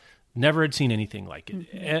stuff, never had seen anything like it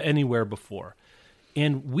anywhere before.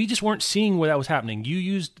 And we just weren't seeing where that was happening. You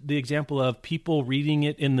used the example of people reading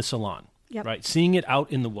it in the salon, right? Seeing it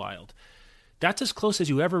out in the wild. That's as close as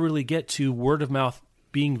you ever really get to word of mouth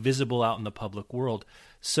being visible out in the public world.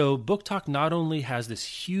 So BookTok not only has this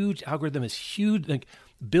huge algorithm, is huge, like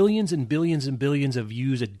billions and billions and billions of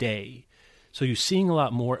views a day. So you're seeing a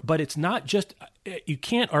lot more, but it's not just, you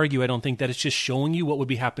can't argue, I don't think, that it's just showing you what would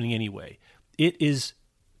be happening anyway. It is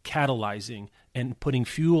catalyzing and putting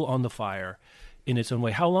fuel on the fire in its own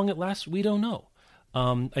way. How long it lasts, we don't know.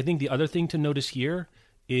 I think the other thing to notice here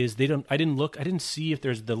is I didn't see if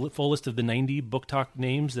there's the full list of the 90 Book Talk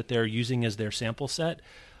names that they're using as their sample set.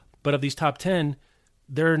 But of these top 10,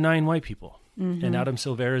 there are 9 white people. And Adam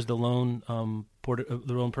Silvera is the lone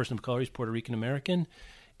person of color. He's Puerto Rican American.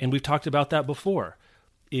 And we've talked about that before.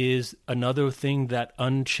 Is another thing that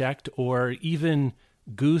unchecked or even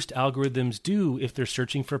goosed algorithms do if they're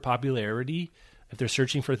searching for popularity, if they're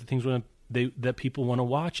searching for the things that people want to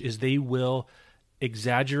watch, is they will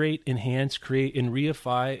exaggerate, enhance, create, and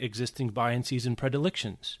reify existing biases and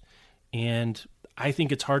predilections. And I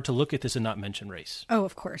think it's hard to look at this and not mention race. Oh,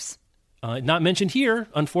 of course. Not mentioned here,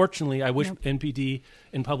 unfortunately. I wish NPD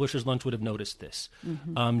and Publishers Lunch would have noticed this.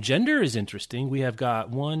 Gender is interesting. We have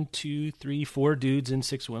got 1, 2, 3, 4 dudes and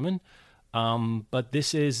 6 women. But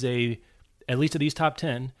this is at least of these top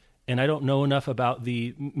 10, and I don't know enough about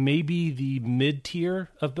maybe the mid-tier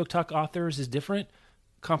of Book Talk authors is different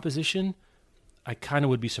composition. I kind of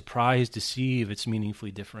would be surprised to see if it's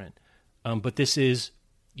meaningfully different. But this is,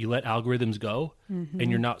 you let algorithms go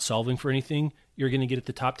and you're not solving for anything, you're going to get at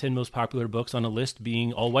the top 10 most popular books on a list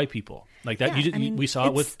being all white people. Like that, we saw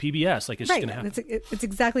it with PBS. Like, it's just going to happen. It's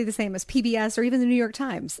exactly the same as PBS or even the New York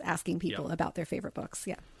Times asking people about their favorite books.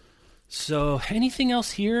 Yeah. So anything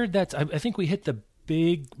else here? I think we hit the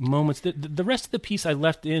big moments. The rest of the piece I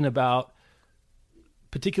left in about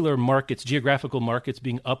particular markets, geographical markets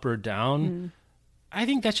being up or down. I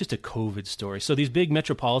think that's just a COVID story. So these big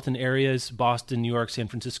metropolitan areas, Boston, New York, San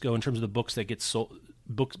Francisco, in terms of the books that get sold,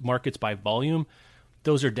 book markets by volume,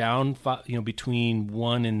 those are down, between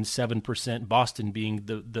 1% and 7%. Boston being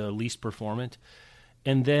the least performant,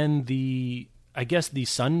 and then the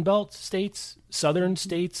Sun Belt states, southern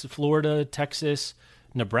states, Florida, Texas,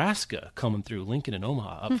 Nebraska coming through. Lincoln and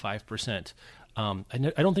Omaha up 5%. I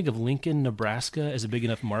don't think of Lincoln, Nebraska as a big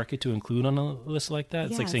enough market to include on a list like that.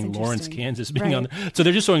 It's like saying Lawrence, Kansas being on. So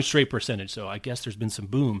they're just showing straight percentage. So I guess there's been some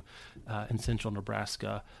boom in central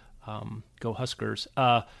Nebraska. Go Huskers.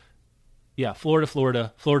 Florida,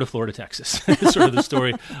 Texas. It's sort of the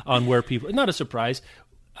story on where people, not a surprise.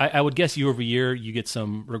 I would guess year over year you get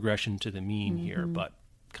some regression to the mean here, but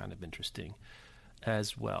kind of interesting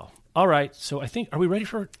as well. All right, so I think, are we ready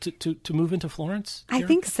to move into Florence? I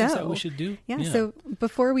think so. Is that what we should do? Yeah, so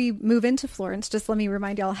before we move into Florence, just let me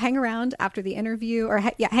remind y'all, hang around after the interview, or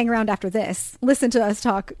hang around after this. Listen to us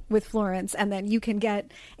talk with Florence, and then you can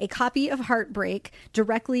get a copy of Heartbreak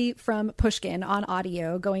directly from Pushkin on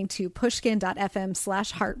audio, going to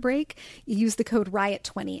pushkin.fm/heartbreak. You use the code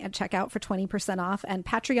RIOT20 at checkout for 20% off, and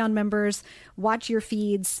Patreon members, watch your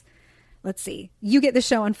feeds. Let's see. You get the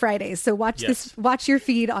show on Fridays, so watch your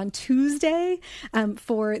feed on Tuesday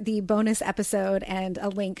for the bonus episode and a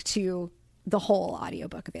link to the whole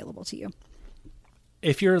audiobook available to you.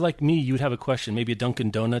 If you're like me, you'd have a question, maybe a Dunkin'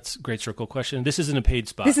 Donuts Great Circle question. This isn't a paid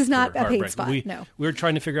spot. This is not a paid spot, no. We're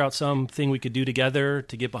trying to figure out something we could do together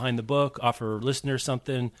to get behind the book, offer listeners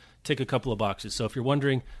something, tick a couple of boxes. So if you're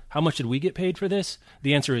wondering, how much did we get paid for this?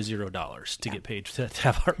 The answer is $0 to get paid to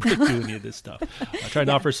have Heartbreak do any of this stuff. Trying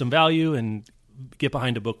to offer some value and get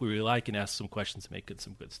behind a book we really like and ask some questions to make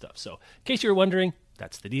some good stuff. So in case you're wondering,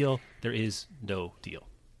 that's the deal. There is no deal.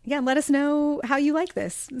 Yeah, let us know how you like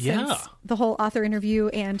this. Since the whole author interview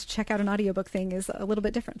and check out an audiobook thing is a little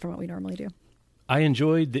bit different from what we normally do. I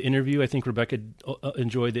enjoyed the interview. I think Rebecca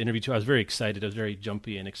enjoyed the interview too. I was very excited. I was very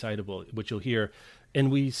jumpy and excitable, which you'll hear.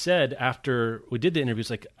 And we said after we did the interviews,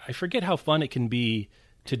 like, I forget how fun it can be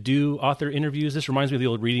to do author interviews. This reminds me of the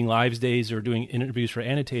old Reading Lives days or doing interviews for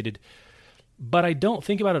Annotated. But I don't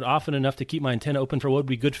think about it often enough to keep my antenna open for what would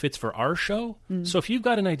be good fits for our show. So if you've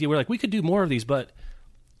got an idea, we're like, we could do more of these, but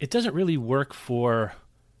it doesn't really work for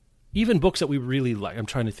even books that we really like. I'm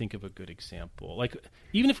trying to think of a good example. Like,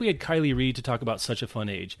 even if we had Kylie Reed to talk about Such a Fun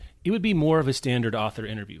Age, it would be more of a standard author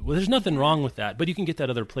interview. Well, there's nothing wrong with that, but you can get that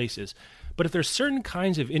other places. But if there's certain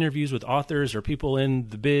kinds of interviews with authors or people in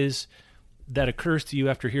the biz that occurs to you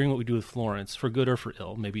after hearing what we do with Florence, for good or for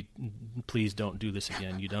ill, maybe please don't do this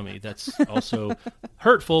again, you dummy. That's also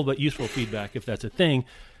hurtful but useful feedback if that's a thing.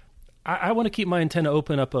 I want to keep my antenna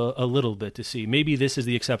open up a little bit to see. Maybe this is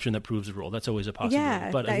the exception that proves the rule. That's always a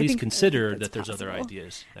possibility. But at least consider that there's other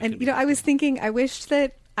ideas. And, I was thinking, I wished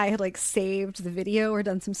that I had saved the video or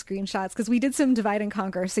done some screenshots, because we did some divide and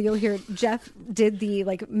conquer. So you'll hear Jeff did the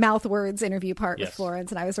mouth words interview part with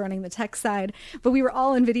Florence, and I was running the tech side. But we were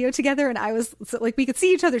all in video together, and I was we could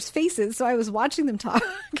see each other's faces. So I was watching them talk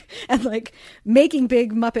and making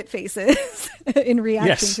big Muppet faces in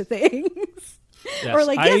reaction to things. Yes. Or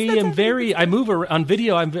I move on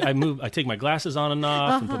video. I take my glasses on and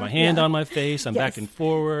off and put my hand on my face. I'm back and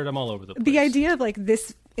forward. I'm all over the place. The idea of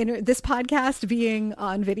this this podcast being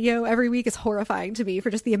on video every week is horrifying to me for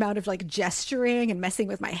just the amount of like gesturing and messing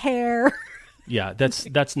with my hair. Yeah,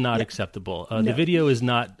 that's not acceptable. No. The video is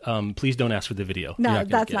not, please don't ask for the video. No,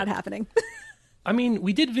 that's not happening. I mean,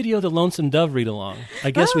 we did video the Lonesome Dove read along. I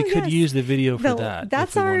guess we could use the video for that.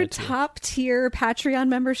 That's our top tier Patreon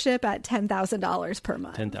membership at $10,000 per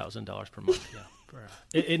month. $10,000 per month, yeah.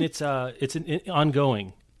 And it's an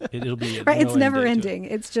ongoing. It'll be right. It's never ending.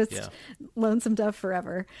 It's just Lonesome Dove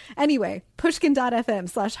forever. Anyway,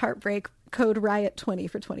 pushkin.fm/heartbreak, code riot20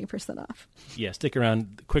 for 20% off. Yeah, stick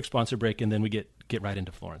around. Quick sponsor break, and then we get right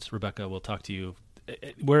into Florence. Rebecca, we'll talk to you.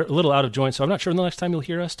 We're a little out of joint, so I'm not sure when the next time you'll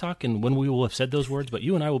hear us talk and when we will have said those words, but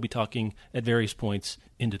you and I will be talking at various points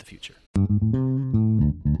into the future.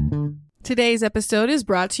 Today's episode is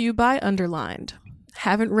brought to you by Underlined.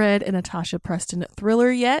 Haven't read a Natasha Preston thriller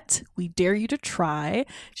yet? We dare you to try.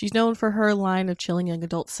 She's known for her line of chilling young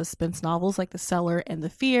adult suspense novels like The Cellar and The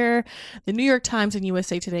Fear. The New York Times and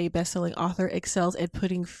USA Today bestselling author excels at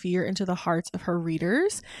putting fear into the hearts of her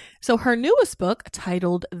readers. So her newest book,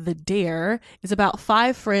 titled The Dare, is about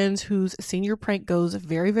 5 friends whose senior prank goes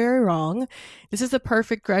very, very wrong. This is the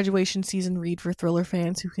perfect graduation season read for thriller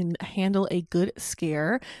fans who can handle a good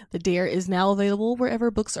scare. The Dare is now available wherever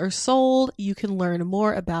books are sold. You can learn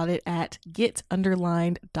more about it at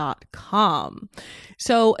getunderlined.com.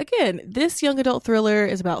 So again, this young adult thriller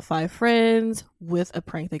is about 5 friends with a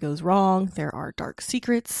prank that goes wrong. There are dark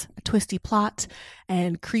secrets, a twisty plot,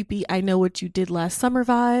 and creepy I know what you did last summer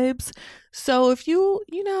vibes. So if you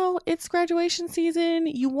know, it's graduation season,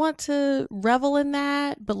 you want to revel in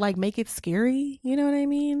that, but like make it scary, you know what I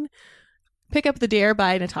mean? Pick up The Dare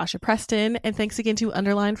by Natasha Preston, and thanks again to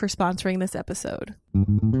Underline for sponsoring this episode.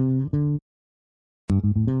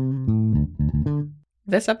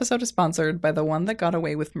 This episode is sponsored by The One That Got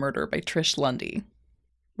Away with Murder by Trish Lundy.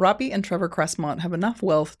 Robbie and Trevor Cressmont have enough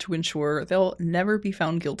wealth to ensure they'll never be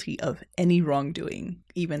found guilty of any wrongdoing,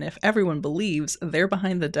 even if everyone believes they're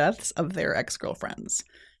behind the deaths of their ex-girlfriends.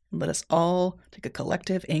 And let us all take a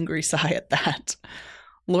collective angry sigh at that.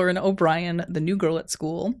 Lauren O'Brien, the new girl at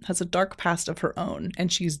school, has a dark past of her own,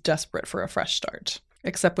 and she's desperate for a fresh start.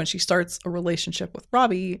 Except when she starts a relationship with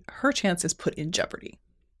Robbie, her chance is put in jeopardy.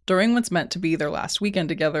 During what's meant to be their last weekend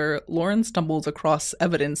together, Lauren stumbles across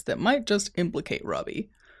evidence that might just implicate Robbie.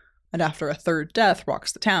 And after a third death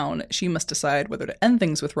rocks the town, she must decide whether to end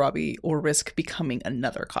things with Robbie or risk becoming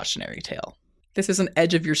another cautionary tale. This is an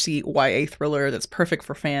edge-of-your-seat YA thriller that's perfect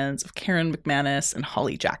for fans of Karen McManus and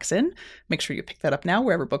Holly Jackson. Make sure you pick that up now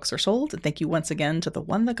wherever books are sold. And thank you once again to The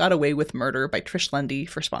One That Got Away with Murder by Trish Lundy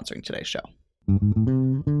for sponsoring today's show.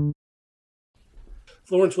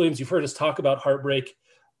 Florence Williams, you've heard us talk about Heartbreak,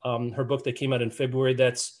 her book that came out in February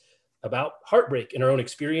that's about heartbreak and her own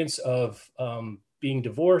experience of being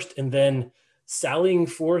divorced and then sallying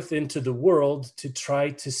forth into the world to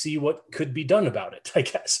try to see what could be done about it, I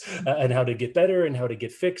guess, and how to get better and how to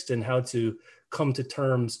get fixed and how to come to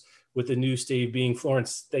terms with the new state of being.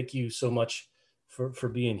 Florence, thank you so much for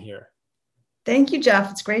being here. Thank you,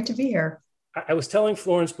 Jeff. It's great to be here. I was telling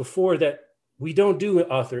Florence before that we don't do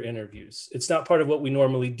author interviews. It's not part of what we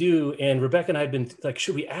normally do. And Rebecca and I had been like,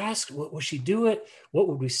 should we ask? Will she do it? What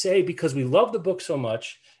would we say? Because we love the book so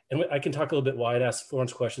much. And I can talk a little bit why I'd asked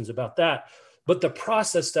Florence questions about that. But the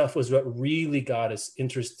process stuff was what really got us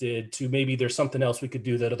interested to maybe there's something else we could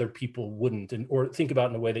do that other people wouldn't, or think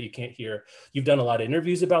about in a way that you can't hear. You've done a lot of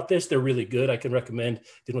interviews about this. They're really good. I can recommend.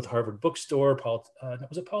 Did with Harvard Bookstore,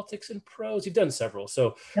 was it Politics and Prose? You've done several.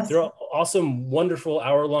 So yes. They're awesome, wonderful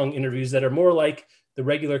hour-long interviews that are more like the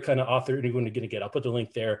regular kind of author interview you're going to get. I'll put the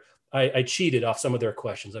link there. I cheated off some of their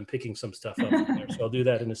questions. I'm picking some stuff up from there. So I'll do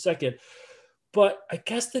that in a second. But I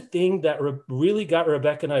guess the thing that really got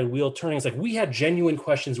Rebecca and I wheel turning is like we had genuine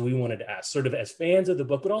questions we wanted to ask, sort of as fans of the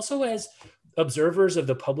book, but also as observers of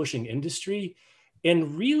the publishing industry.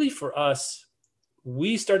 And really for us,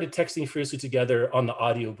 we started texting fiercely together on the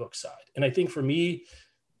audiobook side. And I think for me,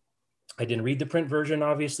 I didn't read the print version,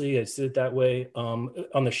 obviously. I did it that way.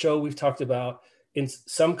 On the show, we've talked about in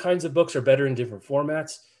some kinds of books are better in different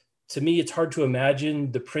formats. To me, it's hard to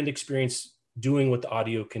imagine the print experience doing what the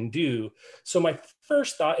audio can do. So my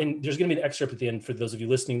first thought, and there's going to be an excerpt at the end for those of you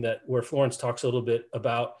listening where Florence talks a little bit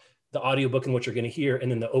about the audiobook and what you're going to hear,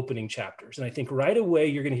 and then the opening chapters. And I think right away,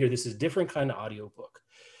 you're going to hear this is a different kind of audiobook.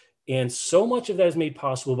 And so much of that is made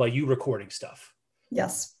possible by you recording stuff.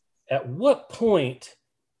 Yes. At what point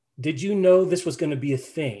did you know this was going to be a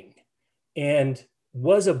thing? And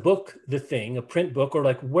was a book the thing, a print book, or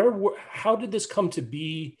like how did this come to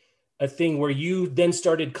be a thing where you then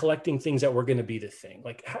started collecting things that were going to be the thing?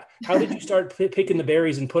 Like how did you start picking the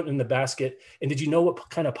berries and putting in the basket? And did you know what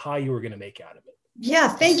kind of pie you were going to make out of it? Yeah,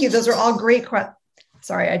 thank you. Those are all great questions.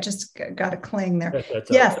 Sorry, I just got a cling there.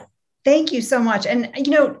 Yes. Awesome. Thank you so much. And,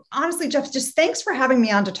 honestly, Jeff, just thanks for having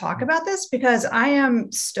me on to talk about this, because I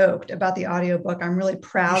am stoked about the audiobook. I'm really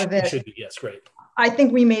proud of it. You should be. Yes, great. I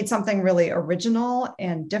think we made something really original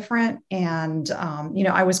and different. And,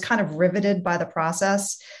 I was kind of riveted by the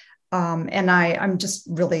process. And I'm just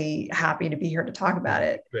really happy to be here to talk about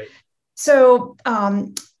it. Great. So,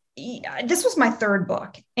 this was my third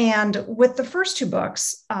book. And with the first two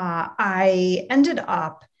books, I ended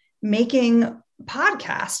up making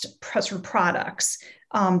podcast products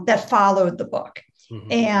that followed the book.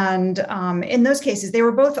 Mm-hmm. And in those cases, they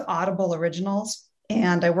were both Audible originals.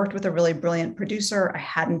 And I worked with a really brilliant producer. I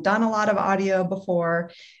hadn't done a lot of audio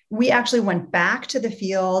before. We actually went back to the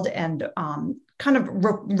field and kind of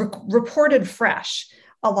reported fresh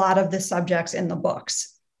a lot of the subjects in the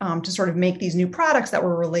books to sort of make these new products that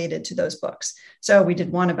were related to those books. So we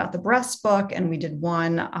did one about the breasts book, and we did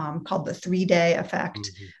one called the 3-Day Effect,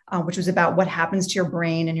 which was about what happens to your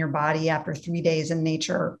brain and your body after 3 days in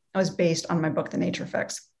nature. It was based on my book, The Nature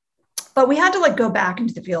Fix. But we had to go back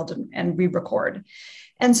into the field and re-record.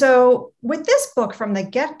 And so with this book from the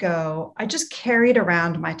get-go, I just carried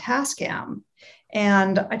around my Tascam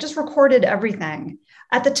and I just recorded everything.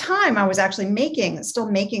 At the time, I was actually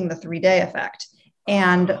still making the 3-Day Effect.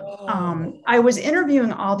 And I was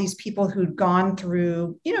interviewing all these people who'd gone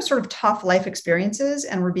through, sort of tough life experiences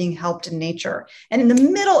and were being helped in nature. And in the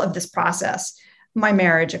middle of this process, my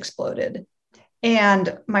marriage exploded.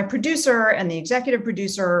 And my producer and the executive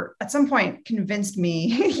producer at some point convinced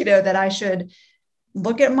me, that I should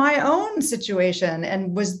look at my own situation,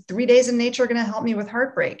 and was 3 days in nature going to help me with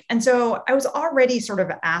heartbreak? And so I was already sort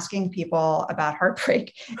of asking people about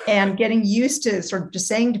heartbreak and getting used to sort of just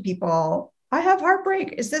saying to people, I have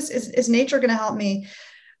heartbreak. Is nature going to help me?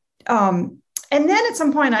 And then at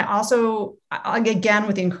some point, I also, again,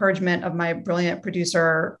 with the encouragement of my brilliant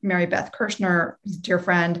producer, Mary Beth Kirshner, a dear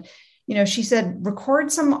friend, she said,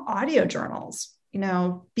 record some audio journals,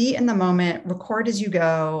 be in the moment, record as you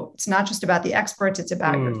go. It's not just about the experts. It's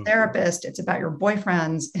about your therapist. It's about your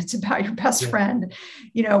boyfriends. It's about your best friend.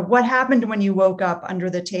 What happened when you woke up under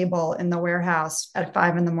the table in the warehouse at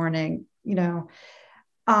 5 a.m,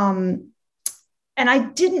 and I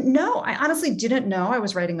didn't know. I honestly didn't know I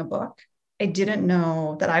was writing a book. I didn't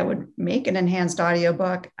know that I would make an enhanced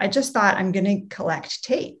audiobook. I just thought, I'm going to collect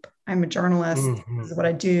tape. I'm a journalist. Mm-hmm. This is what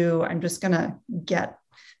I do. I'm just going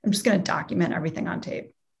to document everything on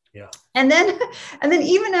tape. Yeah. And then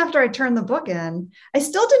even after I turned the book in, I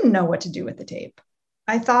still didn't know what to do with the tape.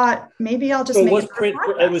 I thought maybe I'll just make it.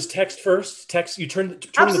 It was text first. Text. You turned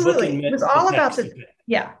Absolutely. the book in. It was all about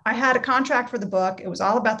yeah. I had a contract for the book. It was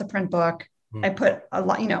all about the print book. I put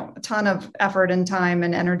a ton of effort and time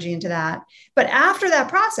and energy into that. But after that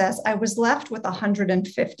process, I was left with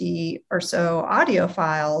 150 or so audio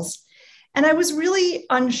files, and I was really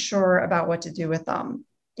unsure about what to do with them.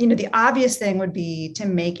 The obvious thing would be to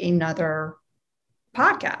make another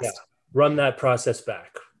podcast. Yeah. Run that process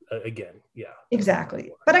back again. Yeah,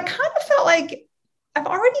 exactly. But I kind of felt like I've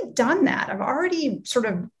already done that. I've already sort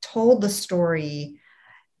of told the story.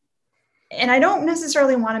 And I don't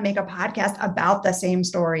necessarily want to make a podcast about the same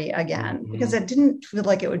story again, because it didn't feel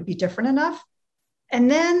like it would be different enough. And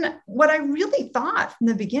then what I really thought from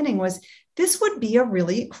the beginning was this would be a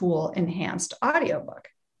really cool enhanced audiobook.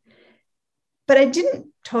 But I didn't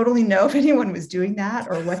totally know if anyone was doing that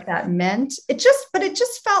or what that meant. It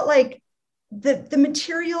just felt like the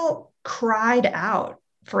material cried out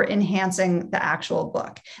for enhancing the actual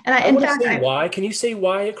book. And why? Can you say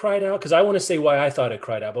why it cried out? Because I want to say why I thought it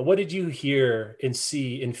cried out. But what did you hear and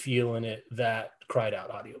see and feel in it that cried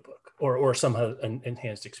out audiobook or somehow an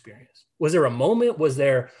enhanced experience? Was there a moment? Was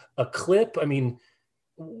there a clip? I mean,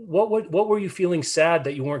 what were you feeling sad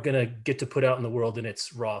that you weren't going to get to put out in the world in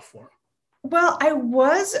its raw form? Well, I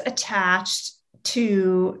was attached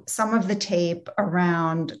to some of the tape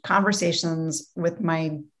around conversations with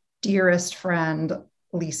my dearest friend,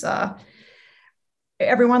 Lisa.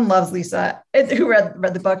 Everyone loves Lisa who read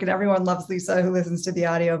the book, and everyone loves Lisa who listens to the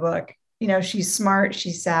audiobook. She's smart,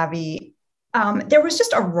 she's savvy. There was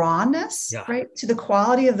just a rawness, right, to the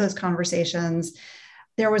quality of those conversations.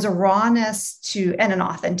 There was a rawness and an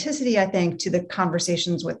authenticity, I think, to the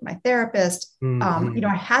conversations with my therapist.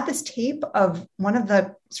 I had this tape of one of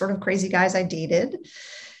the sort of crazy guys I dated,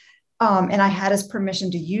 and I had his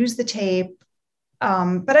permission to use the tape.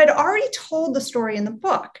 But I'd already told the story in the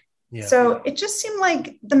book. Yeah. So it just seemed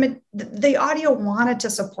like the audio wanted to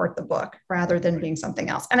support the book rather than being something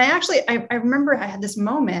else. And I remember I had this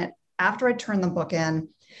moment after I turned the book in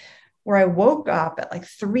where I woke up at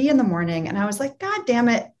 3 a.m. and I was like, God damn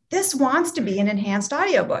it, this wants to be an enhanced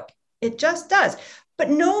audiobook. It just does. But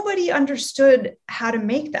nobody understood how to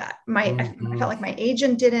make that. I felt like my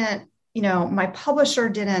agent didn't, my publisher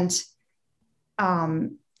didn't.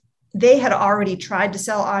 They had already tried to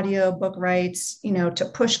sell audiobook rights,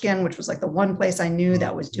 to Pushkin, which was like the one place I knew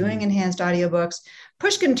that was doing enhanced audiobooks.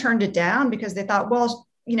 Pushkin turned it down because they thought, well,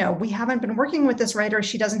 we haven't been working with this writer.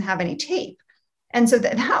 She doesn't have any tape. And so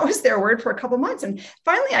that was their word for a couple of months. And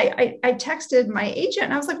finally, I texted my agent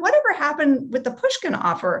and I was like, whatever happened with the Pushkin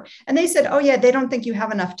offer? And they said, oh, yeah, they don't think you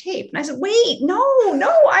have enough tape. And I said, wait, no,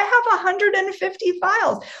 I have 150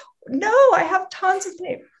 files. No, I have tons of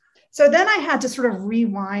tape. So then I had to sort of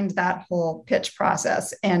rewind that whole pitch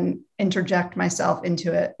process and interject myself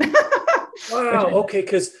into it. Wow. Okay.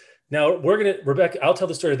 Because now Rebecca, I'll tell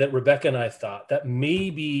the story that Rebecca and I thought that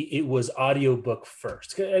maybe it was audiobook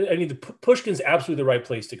first. I mean, the Pushkin's absolutely the right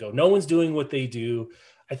place to go. No one's doing what they do.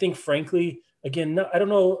 I think, frankly, again, I don't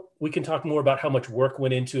know. We can talk more about how much work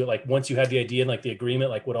went into it. Like once you had the idea and like the agreement,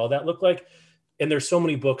 like what all that looked like. And there's so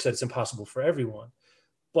many books that it's impossible for everyone,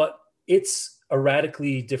 but it's a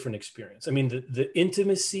radically different experience. I mean, the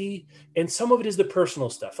intimacy, and some of it is the personal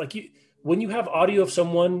stuff. Like when you have audio of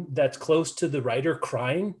someone that's close to the writer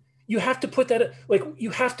crying, you have to put that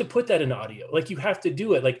in audio. Like you have to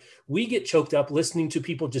do it. Like we get choked up listening to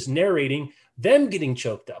people just narrating them getting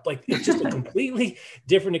choked up. Like it's just a completely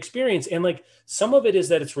different experience. And like some of it is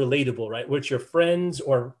that it's relatable, right? Where it's your friends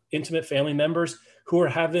or intimate family members who are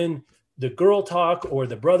having the girl talk or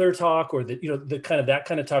the brother talk or the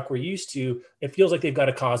kind of talk we're used to. It feels like they've got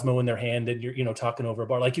a Cosmo in their hand and you're talking over a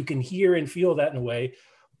bar. Like you can hear and feel that in a way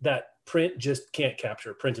that print just can't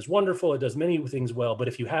capture. Print is wonderful. It does many things well, but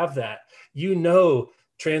if you have that,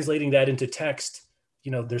 translating that into text,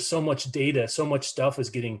 there's so much data, so much stuff is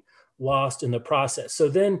getting lost in the process. So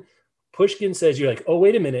then Pushkin says, you're like, oh,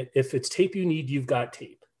 wait a minute. If it's tape you need, you've got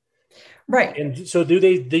tape. Right. And so do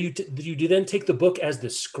you then take the book as the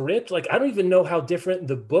script? Like, I don't even know how different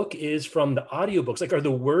the book is from the audiobooks. Like, are the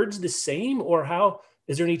words the same or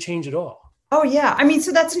is there any change at all? Oh, yeah. I mean,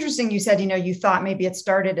 so that's interesting. You said, you thought maybe it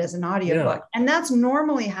started as an audiobook, and that's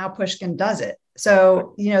normally how Pushkin does it.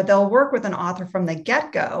 So, they'll work with an author from the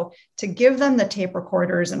get-go to give them the tape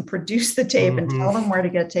recorders and produce the tape and tell them where to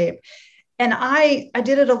get tape. And I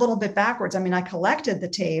did it a little bit backwards. I mean, I collected the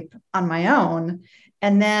tape on my own.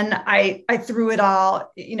 And then I threw it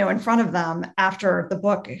all, in front of them after the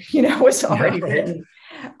book, was already written.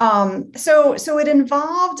 So it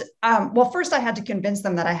involved, well, first I had to convince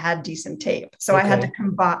them that I had decent tape. So I had to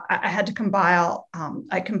compile,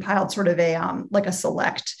 I compiled sort of like a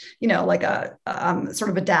select, like a sort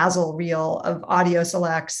of a dazzle reel of audio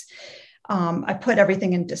selects. I put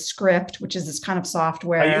everything into Script, which is this kind of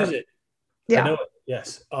software. I use it. Yeah. I know it.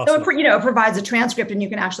 Yes. Awesome. So it provides a transcript and you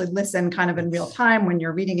can actually listen kind of in real time when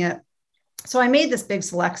you're reading it. So I made this big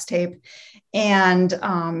selects tape and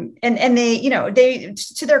they, they,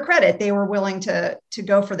 to their credit, they were willing to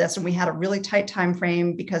go for this. And we had a really tight time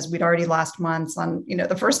frame because we'd already lost months on,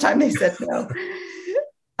 the first time they said no.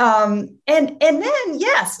 And then,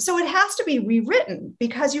 yes, so it has to be rewritten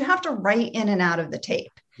because you have to write in and out of the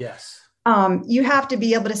tape. Yes. You have to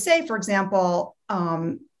be able to say, for example,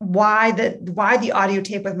 why the audio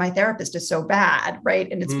tape with my therapist is so bad,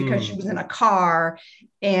 right? And it's because she was in a car.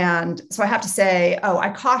 And so I have to say, oh, I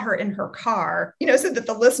caught her in her car, so that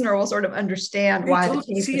the listener will sort of understand why the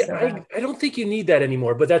tape is so bad. I don't think you need that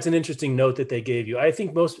anymore, but that's an interesting note that they gave you. I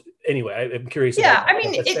think I'm curious. Yeah, I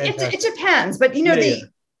mean, it depends, but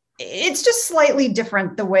it's just slightly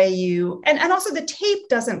different the way and also the tape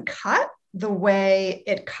doesn't cut the way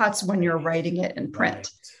it cuts when you're writing it in print. Right.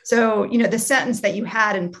 So, the sentence that you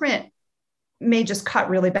had in print may just cut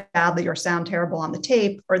really badly or sound terrible on the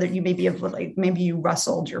tape, or that you maybe you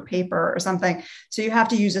rustled your paper or something. So you have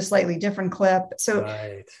to use a slightly different clip. So,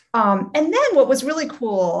 right. And then what was really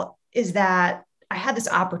cool is that I had this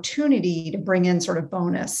opportunity to bring in sort of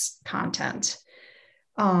bonus content.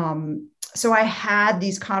 So I had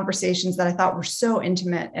these conversations that I thought were so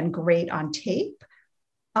intimate and great on tape.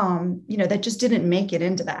 That just didn't make it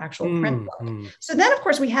into the actual print book. So then, of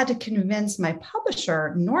course, we had to convince my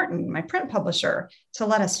publisher, Norton, my print publisher, to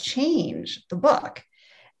let us change the book.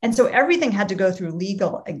 And so everything had to go through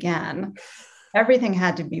legal again. Everything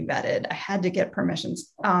had to be vetted. I had to get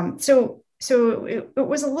permissions. So it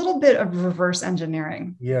was a little bit of reverse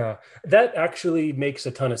engineering. Yeah, that actually makes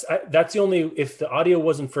a ton of sense. That's the only, if the audio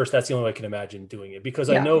wasn't first, that's the only way I can imagine doing it. Because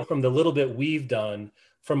I know from the little bit we've done,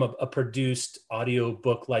 from a produced audio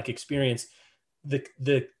book like experience,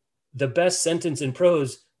 the best sentence in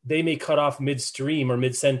prose, they may cut off midstream or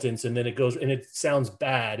mid sentence, and then it goes and it sounds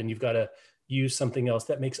bad, and you've got to use something else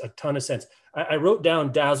that makes a ton of sense. I wrote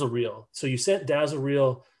down dazzle reel. So you sent dazzle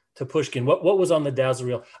reel to Pushkin. What was on the dazzle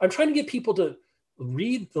reel? I'm trying to get people to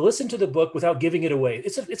listen to the book without giving it away.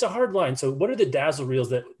 It's a hard line. So what are the dazzle reels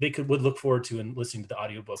that they would look forward to in listening to the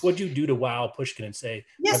audiobook? What'd you do to wow Pushkin and say?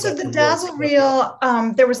 Yeah, so the dazzle reel,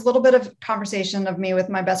 there was a little bit of conversation of me with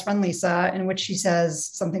my best friend, Lisa, in which she says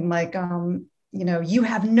something like, you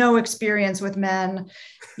have no experience with men,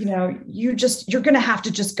 you're going to have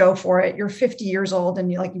to just go for it. You're 50 years old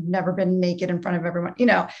and you've never been naked in front of everyone,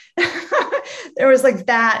 there was like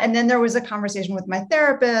that. And then there was a conversation with my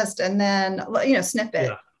therapist, and then,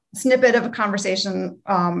 snippet of a conversation,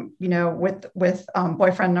 with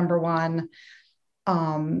boyfriend number one.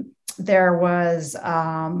 There was,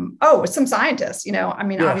 some scientists,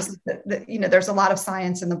 obviously, there's a lot of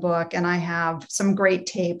science in the book, and I have some great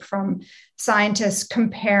tape from scientists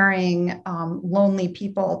comparing lonely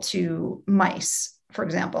people to mice, for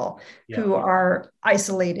example, who are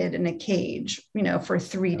isolated in a cage, for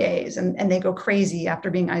 3 days, and they go crazy after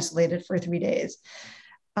being isolated for 3 days.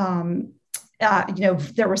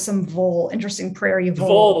 There was some interesting prairie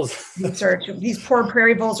vole research. These poor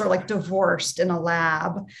prairie voles are divorced in a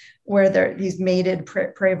lab where these mated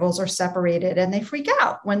prairie voles are separated, and they freak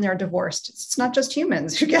out when they're divorced. It's not just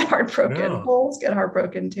humans who get heartbroken. No. Voles get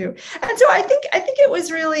heartbroken too. And so I think it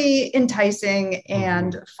was really enticing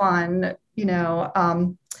and fun,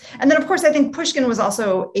 and then, of course, I think Pushkin was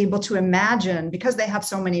also able to imagine, because they have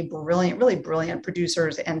so many really brilliant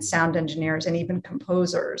producers and sound engineers and even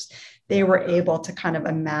composers, they were able to kind of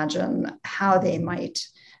imagine how they might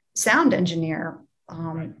sound engineer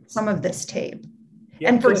some of this tape. Yeah,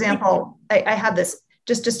 and for example, I had this,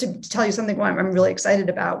 just to tell you something I'm really excited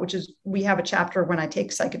about, which is we have a chapter when I take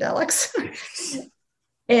psychedelics.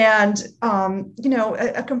 And,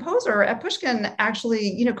 a composer at Pushkin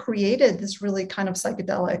actually, created this really kind of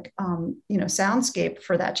psychedelic, soundscape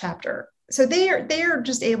for that chapter. So they are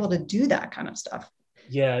just able to do that kind of stuff.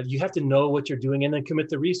 Yeah, you have to know what you're doing and then commit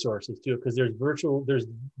the resources to it, because there's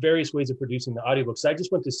various ways of producing the audiobooks. I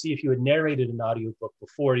just went to see if you had narrated an audiobook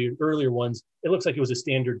before. Your earlier ones, it looks like it was a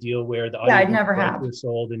standard deal where the audiobook was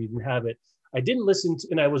sold and you didn't have it. I didn't listen to,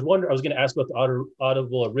 and I was going to ask about the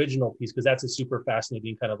Audible original piece, because that's a super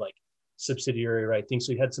fascinating kind of subsidiary, right, thing.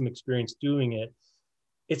 So you had some experience doing it.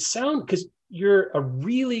 It sounds, because you're a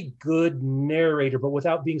really good narrator, but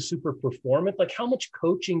without being super performant. How much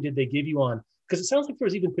coaching did they give you on? Because it sounds like there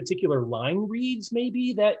was even particular line reads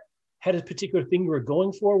maybe that had a particular thing you were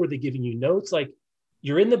going for. Were they giving you notes?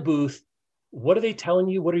 You're in the booth. What are they telling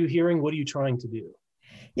you? What are you hearing? What are you trying to do?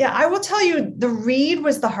 Yeah, I will tell you, the read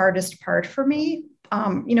was the hardest part for me.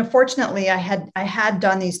 Fortunately, I had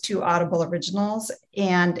done these 2 Audible originals,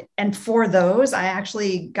 and for those, I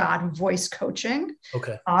actually got voice coaching.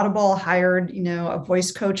 Okay. Audible hired, a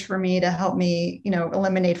voice coach for me to help me,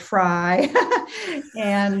 eliminate fry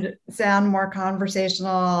and sound more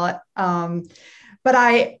conversational. But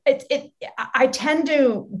I tend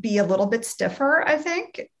to be a little bit stiffer, I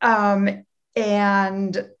think,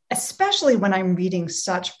 and especially when I'm reading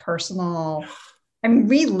such personal, I'm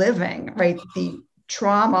reliving, right, the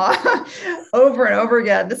trauma over and over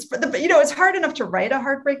again. It's hard enough to write a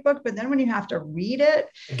heartbreak book, but then when you have to read it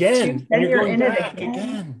again, and you're in it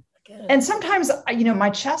again. And sometimes, my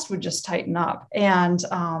chest would just tighten up. And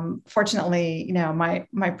fortunately,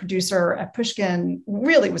 my producer at Pushkin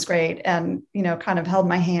really was great, and kind of held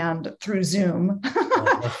my hand through Zoom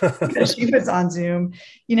because she was on Zoom,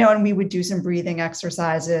 and we would do some breathing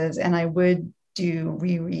exercises, and I would do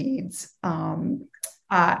rereads. And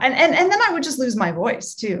then I would just lose my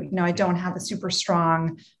voice too. I don't have a super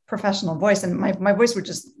strong professional voice, and my voice would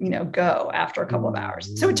just go after a couple of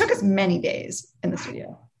hours. So it took us many days in the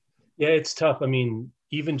studio. Yeah, it's tough. I mean,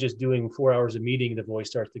 even just doing 4 hours of meeting, the voice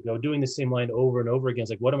starts to go. Doing the same line over and over again,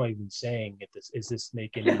 it's what am I even saying? Is this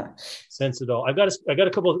making any sense at all? I got a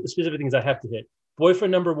couple of specific things I have to hit.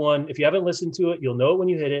 Boyfriend number one, if you haven't listened to it, you'll know it when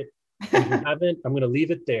you hit it. If you haven't, I'm going to leave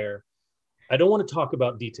it there. I don't want to talk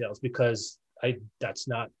about details because I'm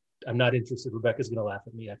not interested. Rebecca's going to laugh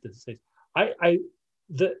at me after this.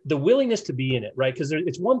 The willingness to be in it, right? Because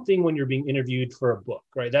it's one thing when you're being interviewed for a book,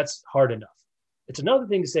 right? That's hard enough. It's another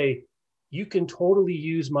thing to say, you can totally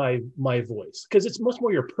use my voice, because it's much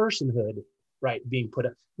more your personhood, right, being put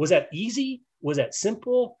up. Was that easy? Was that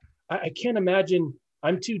simple? I can't imagine.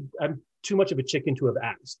 I'm too much of a chicken to have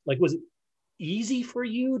asked. Was it easy for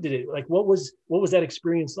you? Did it what was that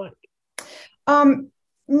experience like?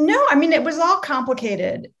 No, I mean, it was all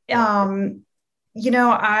complicated. It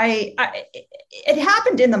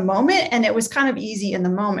happened in the moment, and it was kind of easy in the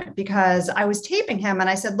moment because I was taping him and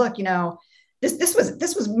I said, look, this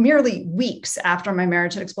was merely weeks after my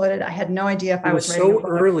marriage had exploded. I had no idea if I was ready. So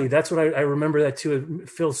early. That's what I remember that too. It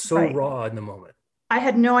feels so raw in the moment. I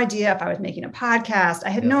had no idea if I was making a podcast.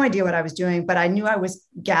 I had no idea what I was doing, but I knew I was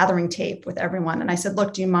gathering tape with everyone. And I said,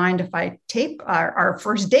 look, do you mind if I tape our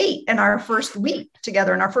first date and our first week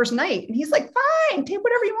together and our first night? And he's like, fine, tape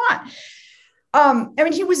whatever you want. I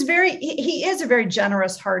mean, he is a very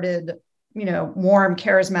generous hearted, warm,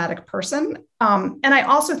 charismatic person. And I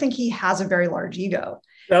also think he has a very large ego.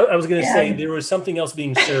 I was going to say there was something else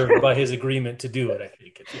being served by his agreement to do it, I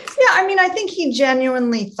think. Yeah, I mean, I think he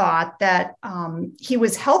genuinely thought that he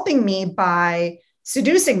was helping me by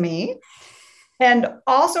seducing me and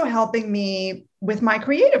also helping me with my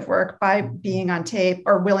creative work by being on tape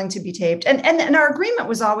or willing to be taped. And our agreement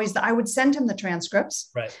was always that I would send him the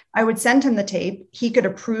transcripts. Right. I would send him the tape. He could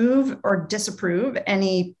approve or disapprove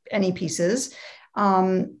any pieces.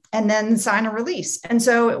 And then sign a release. And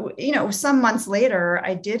so, some months later,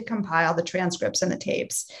 I did compile the transcripts and the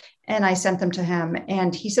tapes and I sent them to him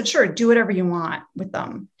and he said, sure, do whatever you want with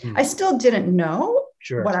them. I still didn't know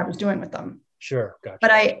what I was doing with them. Sure. Gotcha.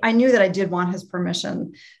 But I knew that I did want his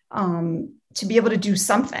permission to be able to do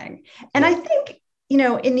something. And I think,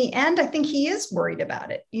 in the end, I think he is worried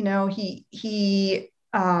about it. He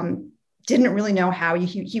didn't really know how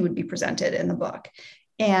he would be presented in the book.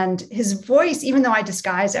 And his voice, even though I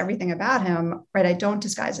disguise everything about him, right, I don't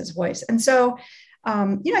disguise his voice. And so,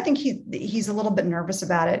 I think he's a little bit nervous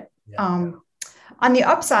about it. On the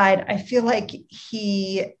upside, I feel like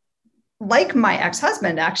he, like my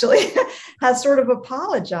ex-husband actually, has sort of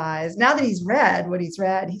apologized. Now that he's read what he's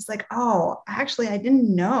read, he's like, oh, actually, I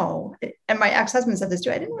didn't know. And my ex-husband said this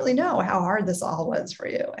too. I didn't really know how hard this all was for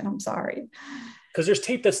you. And I'm sorry. Because there's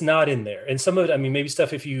tape that's not in there. And some of it, I mean, maybe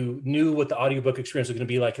stuff, if you knew what the audiobook experience was going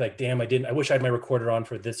to be like, damn, I wish I had my recorder on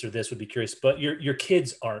for this or this, would be curious. But your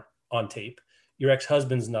kids aren't on tape. Your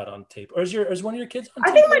ex-husband's not on tape. Or is one of your kids on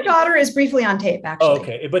tape? I think my daughter is briefly on tape, actually. Oh,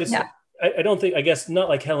 okay. But it's, I don't think, I guess, not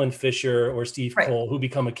like Helen Fisher or Steve Cole, who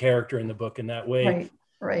become a character in the book in that way.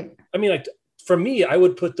 Right. I mean, like, for me, I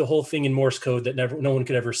would put the whole thing in Morse code that no one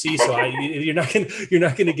could ever see. So you're not going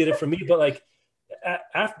to get it from me. But like,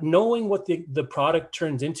 after knowing what the product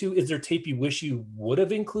turns into, is there tape you wish you would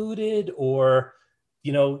have included, or,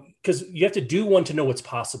 because you have to do one to know what's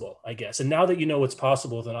possible, I guess. And now that you know what's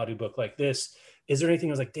possible with an audiobook like this, is there anything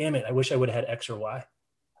I was like, damn it, I wish I would have had X or Y?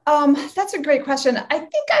 That's a great question. I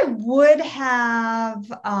think I would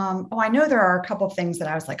have, I know there are a couple of things that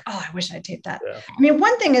I was like, oh, I wish I'd taped that. Yeah. I mean,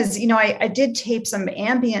 one thing is, I did tape some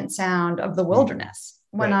ambient sound of the wilderness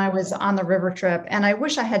when I was on the river trip. And I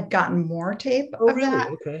wish I had gotten more tape of that.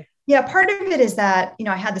 Okay. Yeah. Part of it is that,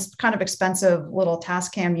 I had this kind of expensive little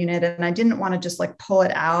Tascam unit and I didn't want to just like pull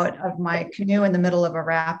it out of my canoe in the middle of a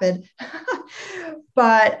rapid.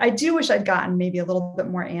 But I do wish I'd gotten maybe a little bit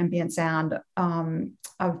more ambient sound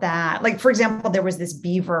of that. Like, for example, there was this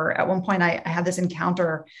beaver. At one point, I had this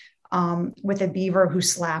encounter with a beaver who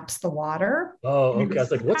slaps the water. Oh, okay. I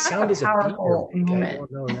was like, what sound is a powerful beaver? moment. I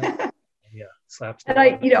don't know that. Yeah, slaps. And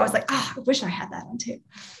I was like, I wish I had that on tape.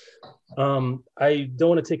 I don't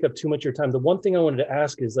want to take up too much of your time. The one thing I wanted to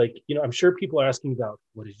ask is, like, I'm sure people are asking about,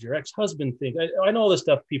 what did your ex-husband think? I know all the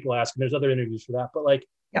stuff people ask, and there's other interviews for that, but like,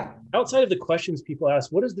 outside of the questions people ask,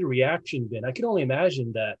 what has the reaction been? I can only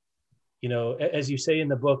imagine that, as you say in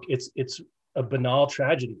the book, it's a banal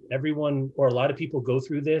tragedy. Everyone, or a lot of people, go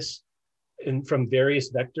through this and from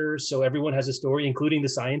various vectors. So everyone has a story, including the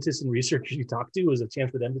scientists and researchers you talk to, is a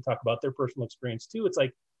chance for them to talk about their personal experience too. It's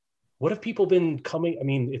like, what have people been coming? I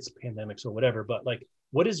mean, it's pandemics or whatever, but like,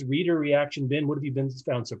 what has reader reaction been? What have you been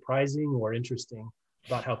found surprising or interesting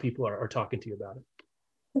about how people are talking to you about it?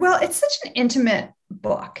 Well, it's such an intimate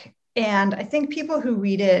book. And I think people who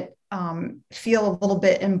read it feel a little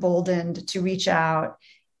bit emboldened to reach out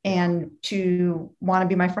and to want to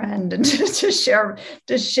be my friend and to share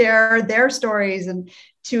their stories and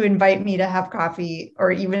to invite me to have coffee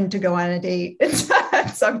or even to go on a date in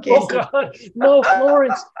some cases. Oh God, no,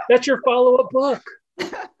 Florence, that's your follow-up book.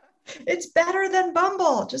 It's better than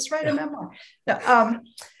Bumble. Just write a memoir. But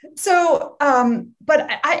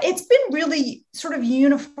it's been really sort of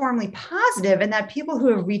uniformly positive, and that people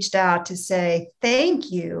who have reached out to say thank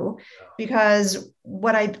you, because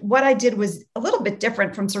what I did was a little bit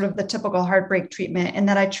different from sort of the typical heartbreak treatment, and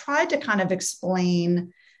that I tried to kind of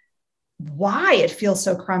explain why it feels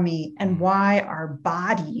so crummy and why our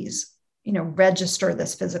bodies, register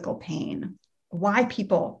this physical pain, why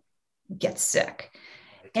people get sick.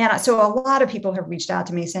 And so a lot of people have reached out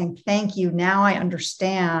to me saying, thank you. Now I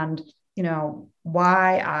understand,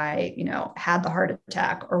 why I, had the heart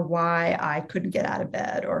attack, or why I couldn't get out of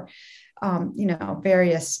bed, or,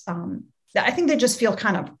 various I think they just feel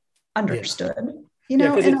kind of understood, in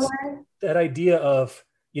a way. That idea of,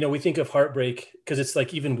 we think of heartbreak because it's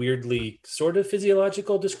like even weirdly sort of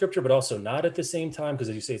physiological descriptor, but also not at the same time. Because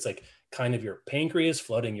as you say, it's like kind of your pancreas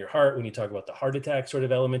flooding your heart when you talk about the heart attack sort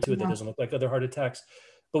of element to it that doesn't look like other heart attacks.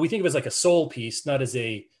 But we think of it as like a soul piece, not as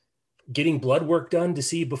a getting blood work done to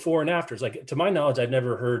see before and after. It's like, to my knowledge, I've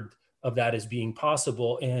never heard of that as being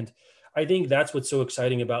possible. And I think that's what's so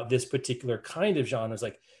exciting about this particular kind of genre, is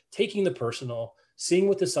like taking the personal, seeing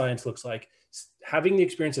what the science looks like, having the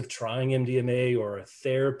experience of trying MDMA or a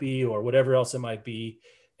therapy or whatever else it might be,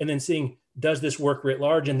 and then seeing, does this work writ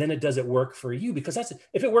large? And then does it work for you? Because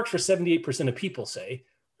if it works for 78% of people, say,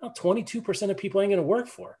 22% of people ain't going to work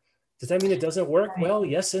for. Does that mean it doesn't work? Right. Well,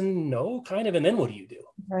 yes and no, kind of. And then what do you do?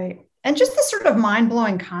 Right. And just the sort of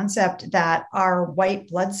mind-blowing concept that our white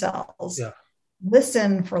blood cells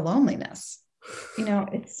listen for loneliness.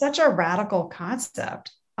 It's such a radical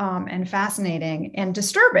concept, and fascinating and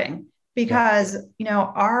disturbing, because,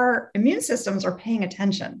 our immune systems are paying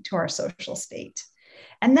attention to our social state.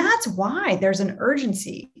 And that's why there's an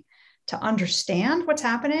urgency to understand what's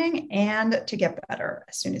happening and to get better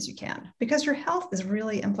as soon as you can, because your health is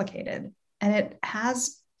really implicated, and it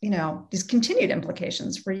has, these continued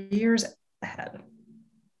implications for years ahead.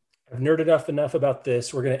 I've nerded enough about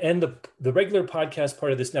this. We're going to end the regular podcast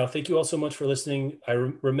part of this now. Thank you all so much for listening. I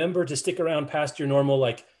remember to stick around past your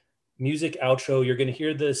normal music outro. You're going to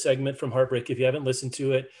hear the segment from Heartbreak. If you haven't listened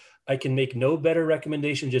to it, I can make no better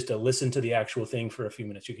recommendation just to listen to the actual thing for a few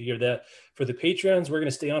minutes. You can hear that. For the Patreons, we're going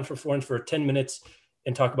to stay on for Florence for 10 minutes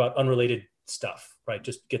and talk about unrelated stuff, right?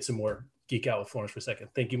 Just get some more geek out with Florence for a second.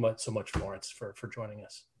 Thank you so much, Florence, for joining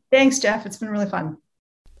us. Thanks, Jeff. It's been really fun.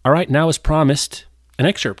 All right. Now, as promised, an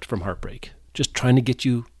excerpt from Heartbreak. Just trying to get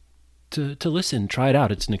you to listen, try it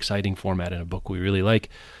out. It's an exciting format and a book we really like.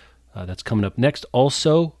 That's coming up next.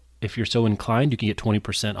 Also, if you're so inclined, you can get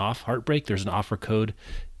 20% off Heartbreak. There's an offer code.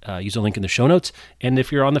 Use a link in the show notes. And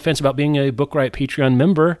if you're on the fence about being a Book Riot Patreon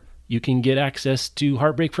member, you can get access to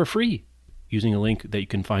Heartbreak for free using a link that you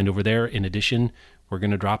can find over there. In addition, we're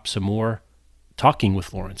going to drop some more Talking with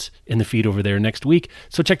Florence in the feed over there next week.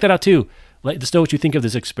 So check that out too. Let us know what you think of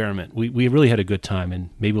this experiment. We really had a good time, and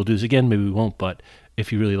maybe we'll do this again, maybe we won't. But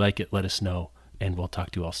if you really like it, let us know, and we'll talk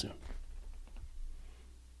to you all soon.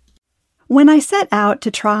 When I set out to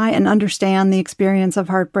try and understand the experience of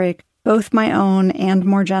heartbreak, both my own and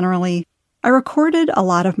more generally, I recorded a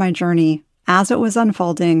lot of my journey as it was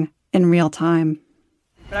unfolding in real time.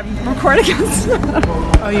 But I'm recording this.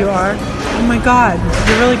 Oh, you are? Oh my God.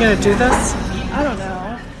 You're really going to do this? I don't know.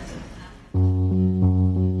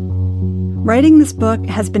 Writing this book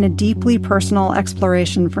has been a deeply personal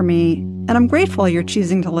exploration for me, and I'm grateful you're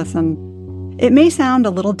choosing to listen. It may sound a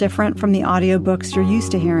little different from the audiobooks you're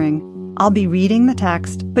used to hearing. I'll be reading the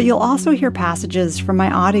text, but you'll also hear passages from my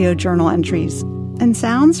audio journal entries and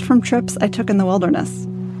sounds from trips I took in the wilderness.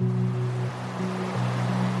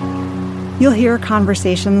 You'll hear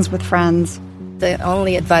conversations with friends. The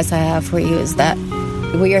only advice I have for you is that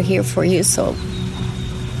we are here for you, so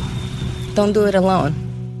don't do it alone.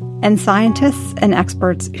 And scientists and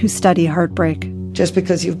experts who study heartbreak. Just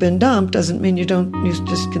because you've been dumped doesn't mean you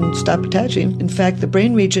just can stop attaching. In fact, the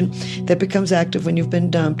brain region that becomes active when you've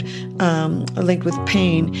been dumped, linked with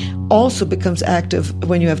pain, also becomes active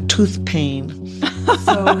when you have tooth pain.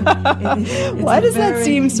 So why does that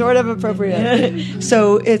seem sort of appropriate?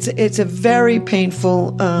 So it's a very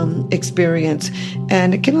painful experience,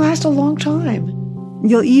 and it can last a long time.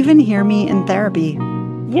 You'll even hear me in therapy.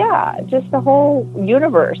 Yeah, just the whole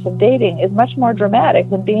universe of dating is much more dramatic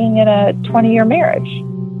than being in a 20-year marriage.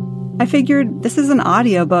 I figured this is an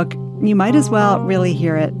audiobook. You might as well really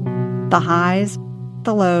hear it. The highs,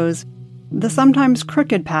 the lows, the sometimes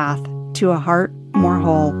crooked path to a heart more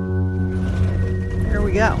whole. Here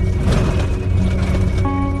we go.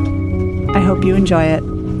 I hope you enjoy it.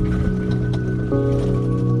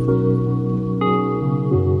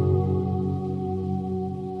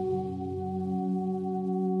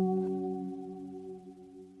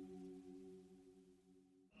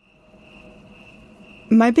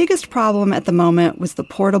 My biggest problem at the moment was the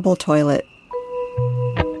portable toilet.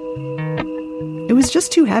 It was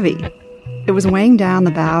just too heavy. It was weighing down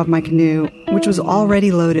the bow of my canoe, which was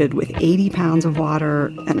already loaded with 80 pounds of water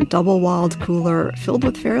and a double-walled cooler filled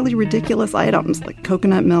with fairly ridiculous items like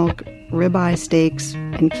coconut milk, ribeye steaks,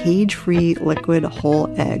 and cage-free liquid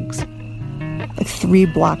whole eggs. Like 3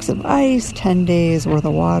 blocks of ice, 10 days worth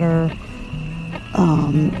of water.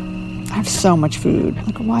 I have so much food.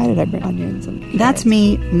 Like, why did I bring onions? That's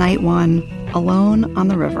me, night 1, alone on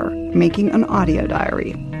the river, making an audio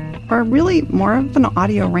diary. Or really more of an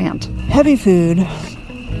audio rant. Heavy food,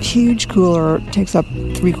 huge cooler takes up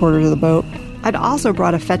 3/4 of the boat. I'd also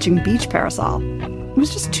brought a fetching beach parasol. It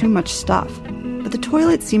was just too much stuff. But the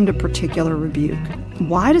toilet seemed a particular rebuke.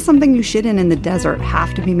 Why does something you shit in the desert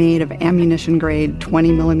have to be made of ammunition-grade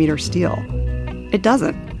 20mm steel? It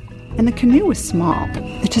doesn't. And the canoe was small.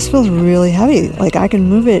 It just feels really heavy. Like I can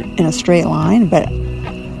move it in a straight line, but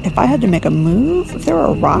if I had to make a move, if there were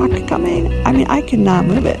a rock coming, I could not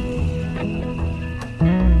move it.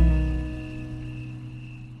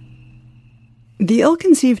 The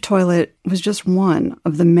ill-conceived toilet was just one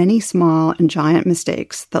of the many small and giant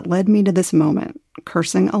mistakes that led me to this moment,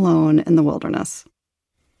 cursing alone in the wilderness.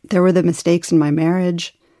 There were the mistakes in my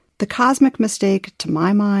marriage, the cosmic mistake, to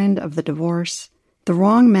my mind, of the divorce, the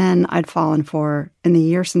wrong men I'd fallen for in the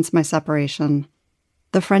year since my separation,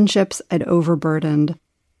 the friendships I'd overburdened.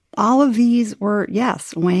 All of these were,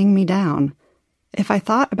 yes, weighing me down. If I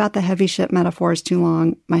thought about the heavy shit metaphors too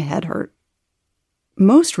long, my head hurt.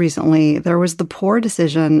 Most recently, there was the poor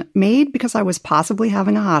decision made because I was possibly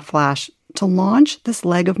having a hot flash to launch this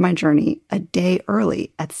leg of my journey a day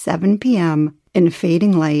early at 7 p.m. in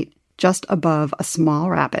fading light just above a small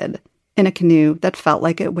rapid in a canoe that felt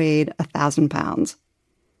like it weighed 1,000 pounds.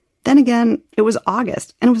 Then again, it was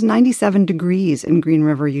August and it was 97 degrees in Green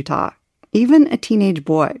River, Utah. Even a teenage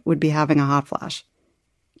boy would be having a hot flash.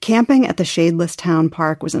 Camping at the shadeless town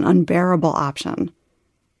park was an unbearable option.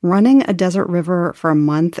 Running a desert river for a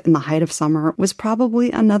month in the height of summer was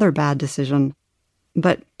probably another bad decision.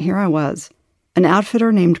 But here I was. An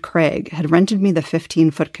outfitter named Craig had rented me the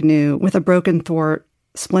 15-foot canoe with a broken thwart,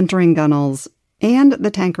 splintering gunnels, and the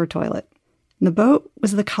tanker toilet. The boat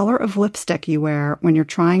was the color of lipstick you wear when you're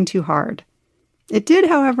trying too hard. It did,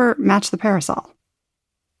 however, match the parasol.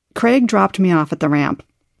 Craig dropped me off at the ramp.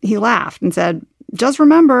 He laughed and said, "Just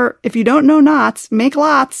remember, if you don't know knots, make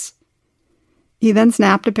lots." He then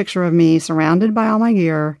snapped a picture of me surrounded by all my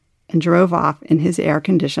gear and drove off in his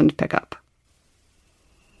air-conditioned pickup.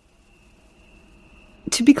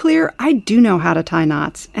 To be clear, I do know how to tie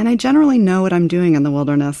knots, and I generally know what I'm doing in the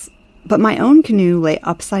wilderness. But my own canoe lay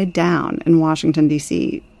upside down in Washington,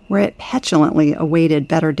 D.C., where it petulantly awaited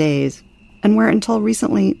better days, and where until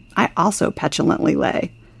recently I also petulantly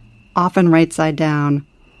lay, often right side down,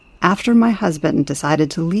 after my husband decided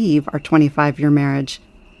to leave our 25-year marriage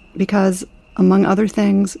because, among other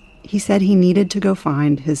things, he said he needed to go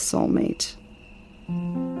find his soulmate.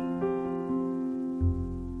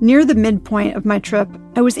 Near the midpoint of my trip,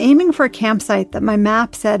 I was aiming for a campsite that my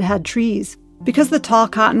map said had trees. Because the tall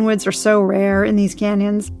cottonwoods are so rare in these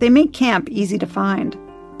canyons, they make camp easy to find.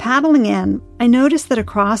 Paddling in, I noticed that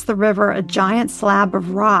across the river a giant slab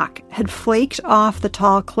of rock had flaked off the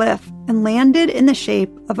tall cliff and landed in the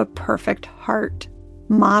shape of a perfect heart,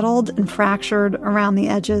 mottled and fractured around the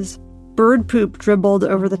edges. Bird poop dribbled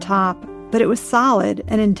over the top, but it was solid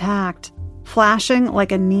and intact, flashing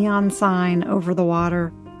like a neon sign over the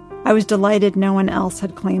water. I was delighted no one else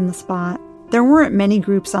had claimed the spot. There weren't many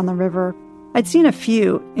groups on the river. I'd seen a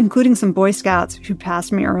few, including some Boy Scouts who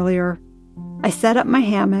passed me earlier. I set up my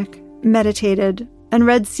hammock, meditated, and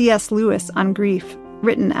read C.S. Lewis on grief,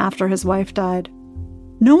 written after his wife died.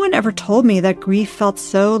 "No one ever told me that grief felt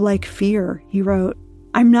so like fear," he wrote.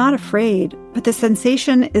 "I'm not afraid, but the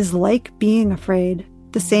sensation is like being afraid.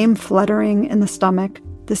 The same fluttering in the stomach,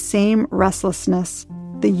 the same restlessness,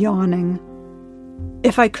 the yawning.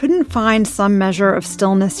 If I couldn't find some measure of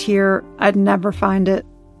stillness here, I'd never find it.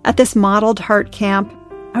 At this modeled heart camp,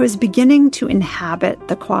 I was beginning to inhabit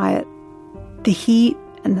the quiet. The heat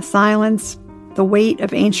and the silence, the weight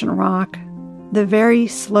of ancient rock, the very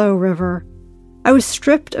slow river. I was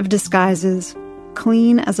stripped of disguises,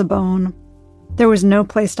 clean as a bone. There was no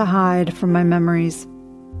place to hide from my memories.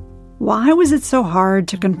 Why was it so hard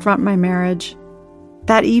to confront my marriage?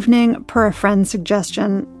 That evening, per a friend's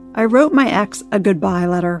suggestion, I wrote my ex a goodbye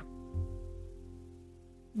letter.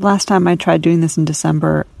 Last time I tried doing this in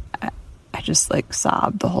December, I just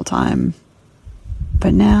sobbed the whole time.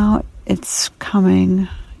 But now it's coming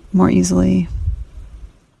more easily.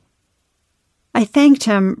 I thanked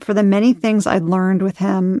him for the many things I'd learned with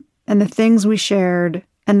him and the things we shared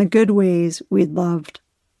and the good ways we'd loved.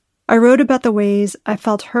 I wrote about the ways I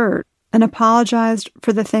felt hurt and apologized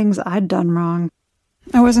for the things I'd done wrong.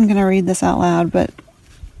 I wasn't going to read this out loud, but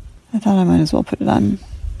I thought I might as well put it on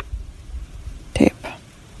tape.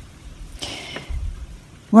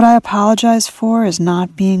 What I apologize for is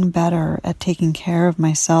not being better at taking care of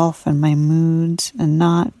myself and my moods and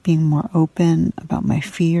not being more open about my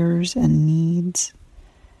fears and needs.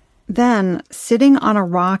 Then, sitting on a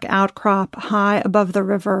rock outcrop high above the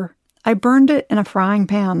river, I burned it in a frying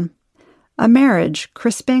pan. A marriage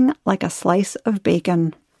crisping like a slice of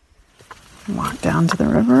bacon. Walk down to the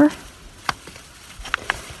river.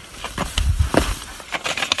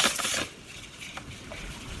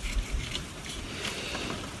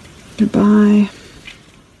 Goodbye.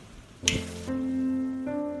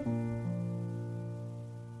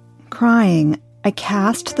 Crying, I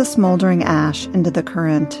cast the smoldering ash into the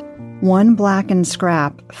current. One blackened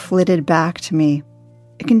scrap flitted back to me.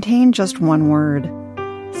 It contained just one word: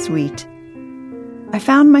 sweet. I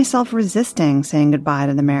found myself resisting saying goodbye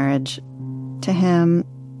to the marriage, to him,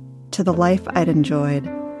 to the life I'd enjoyed.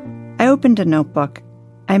 I opened a notebook.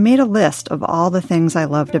 I made a list of all the things I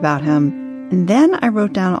loved about him, and then I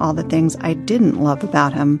wrote down all the things I didn't love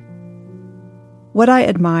about him. What I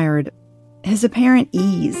admired: his apparent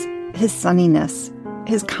ease, his sunniness,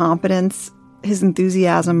 his competence, his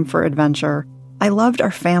enthusiasm for adventure. I loved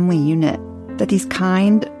our family unit, that these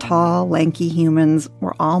kind, tall, lanky humans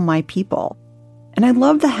were all my people. And I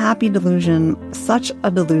loved the happy delusion, such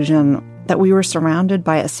a delusion, that we were surrounded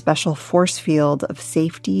by a special force field of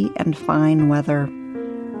safety and fine weather.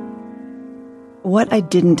 What I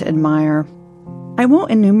didn't admire. I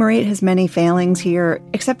won't enumerate his many failings here,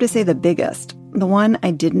 except to say the biggest, the one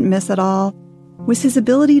I didn't miss at all, was his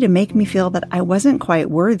ability to make me feel that I wasn't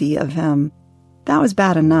quite worthy of him. That was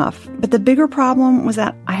bad enough, but the bigger problem was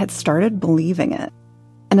that I had started believing it.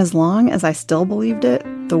 And as long as I still believed it,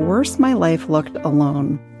 the worse my life looked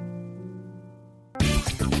alone.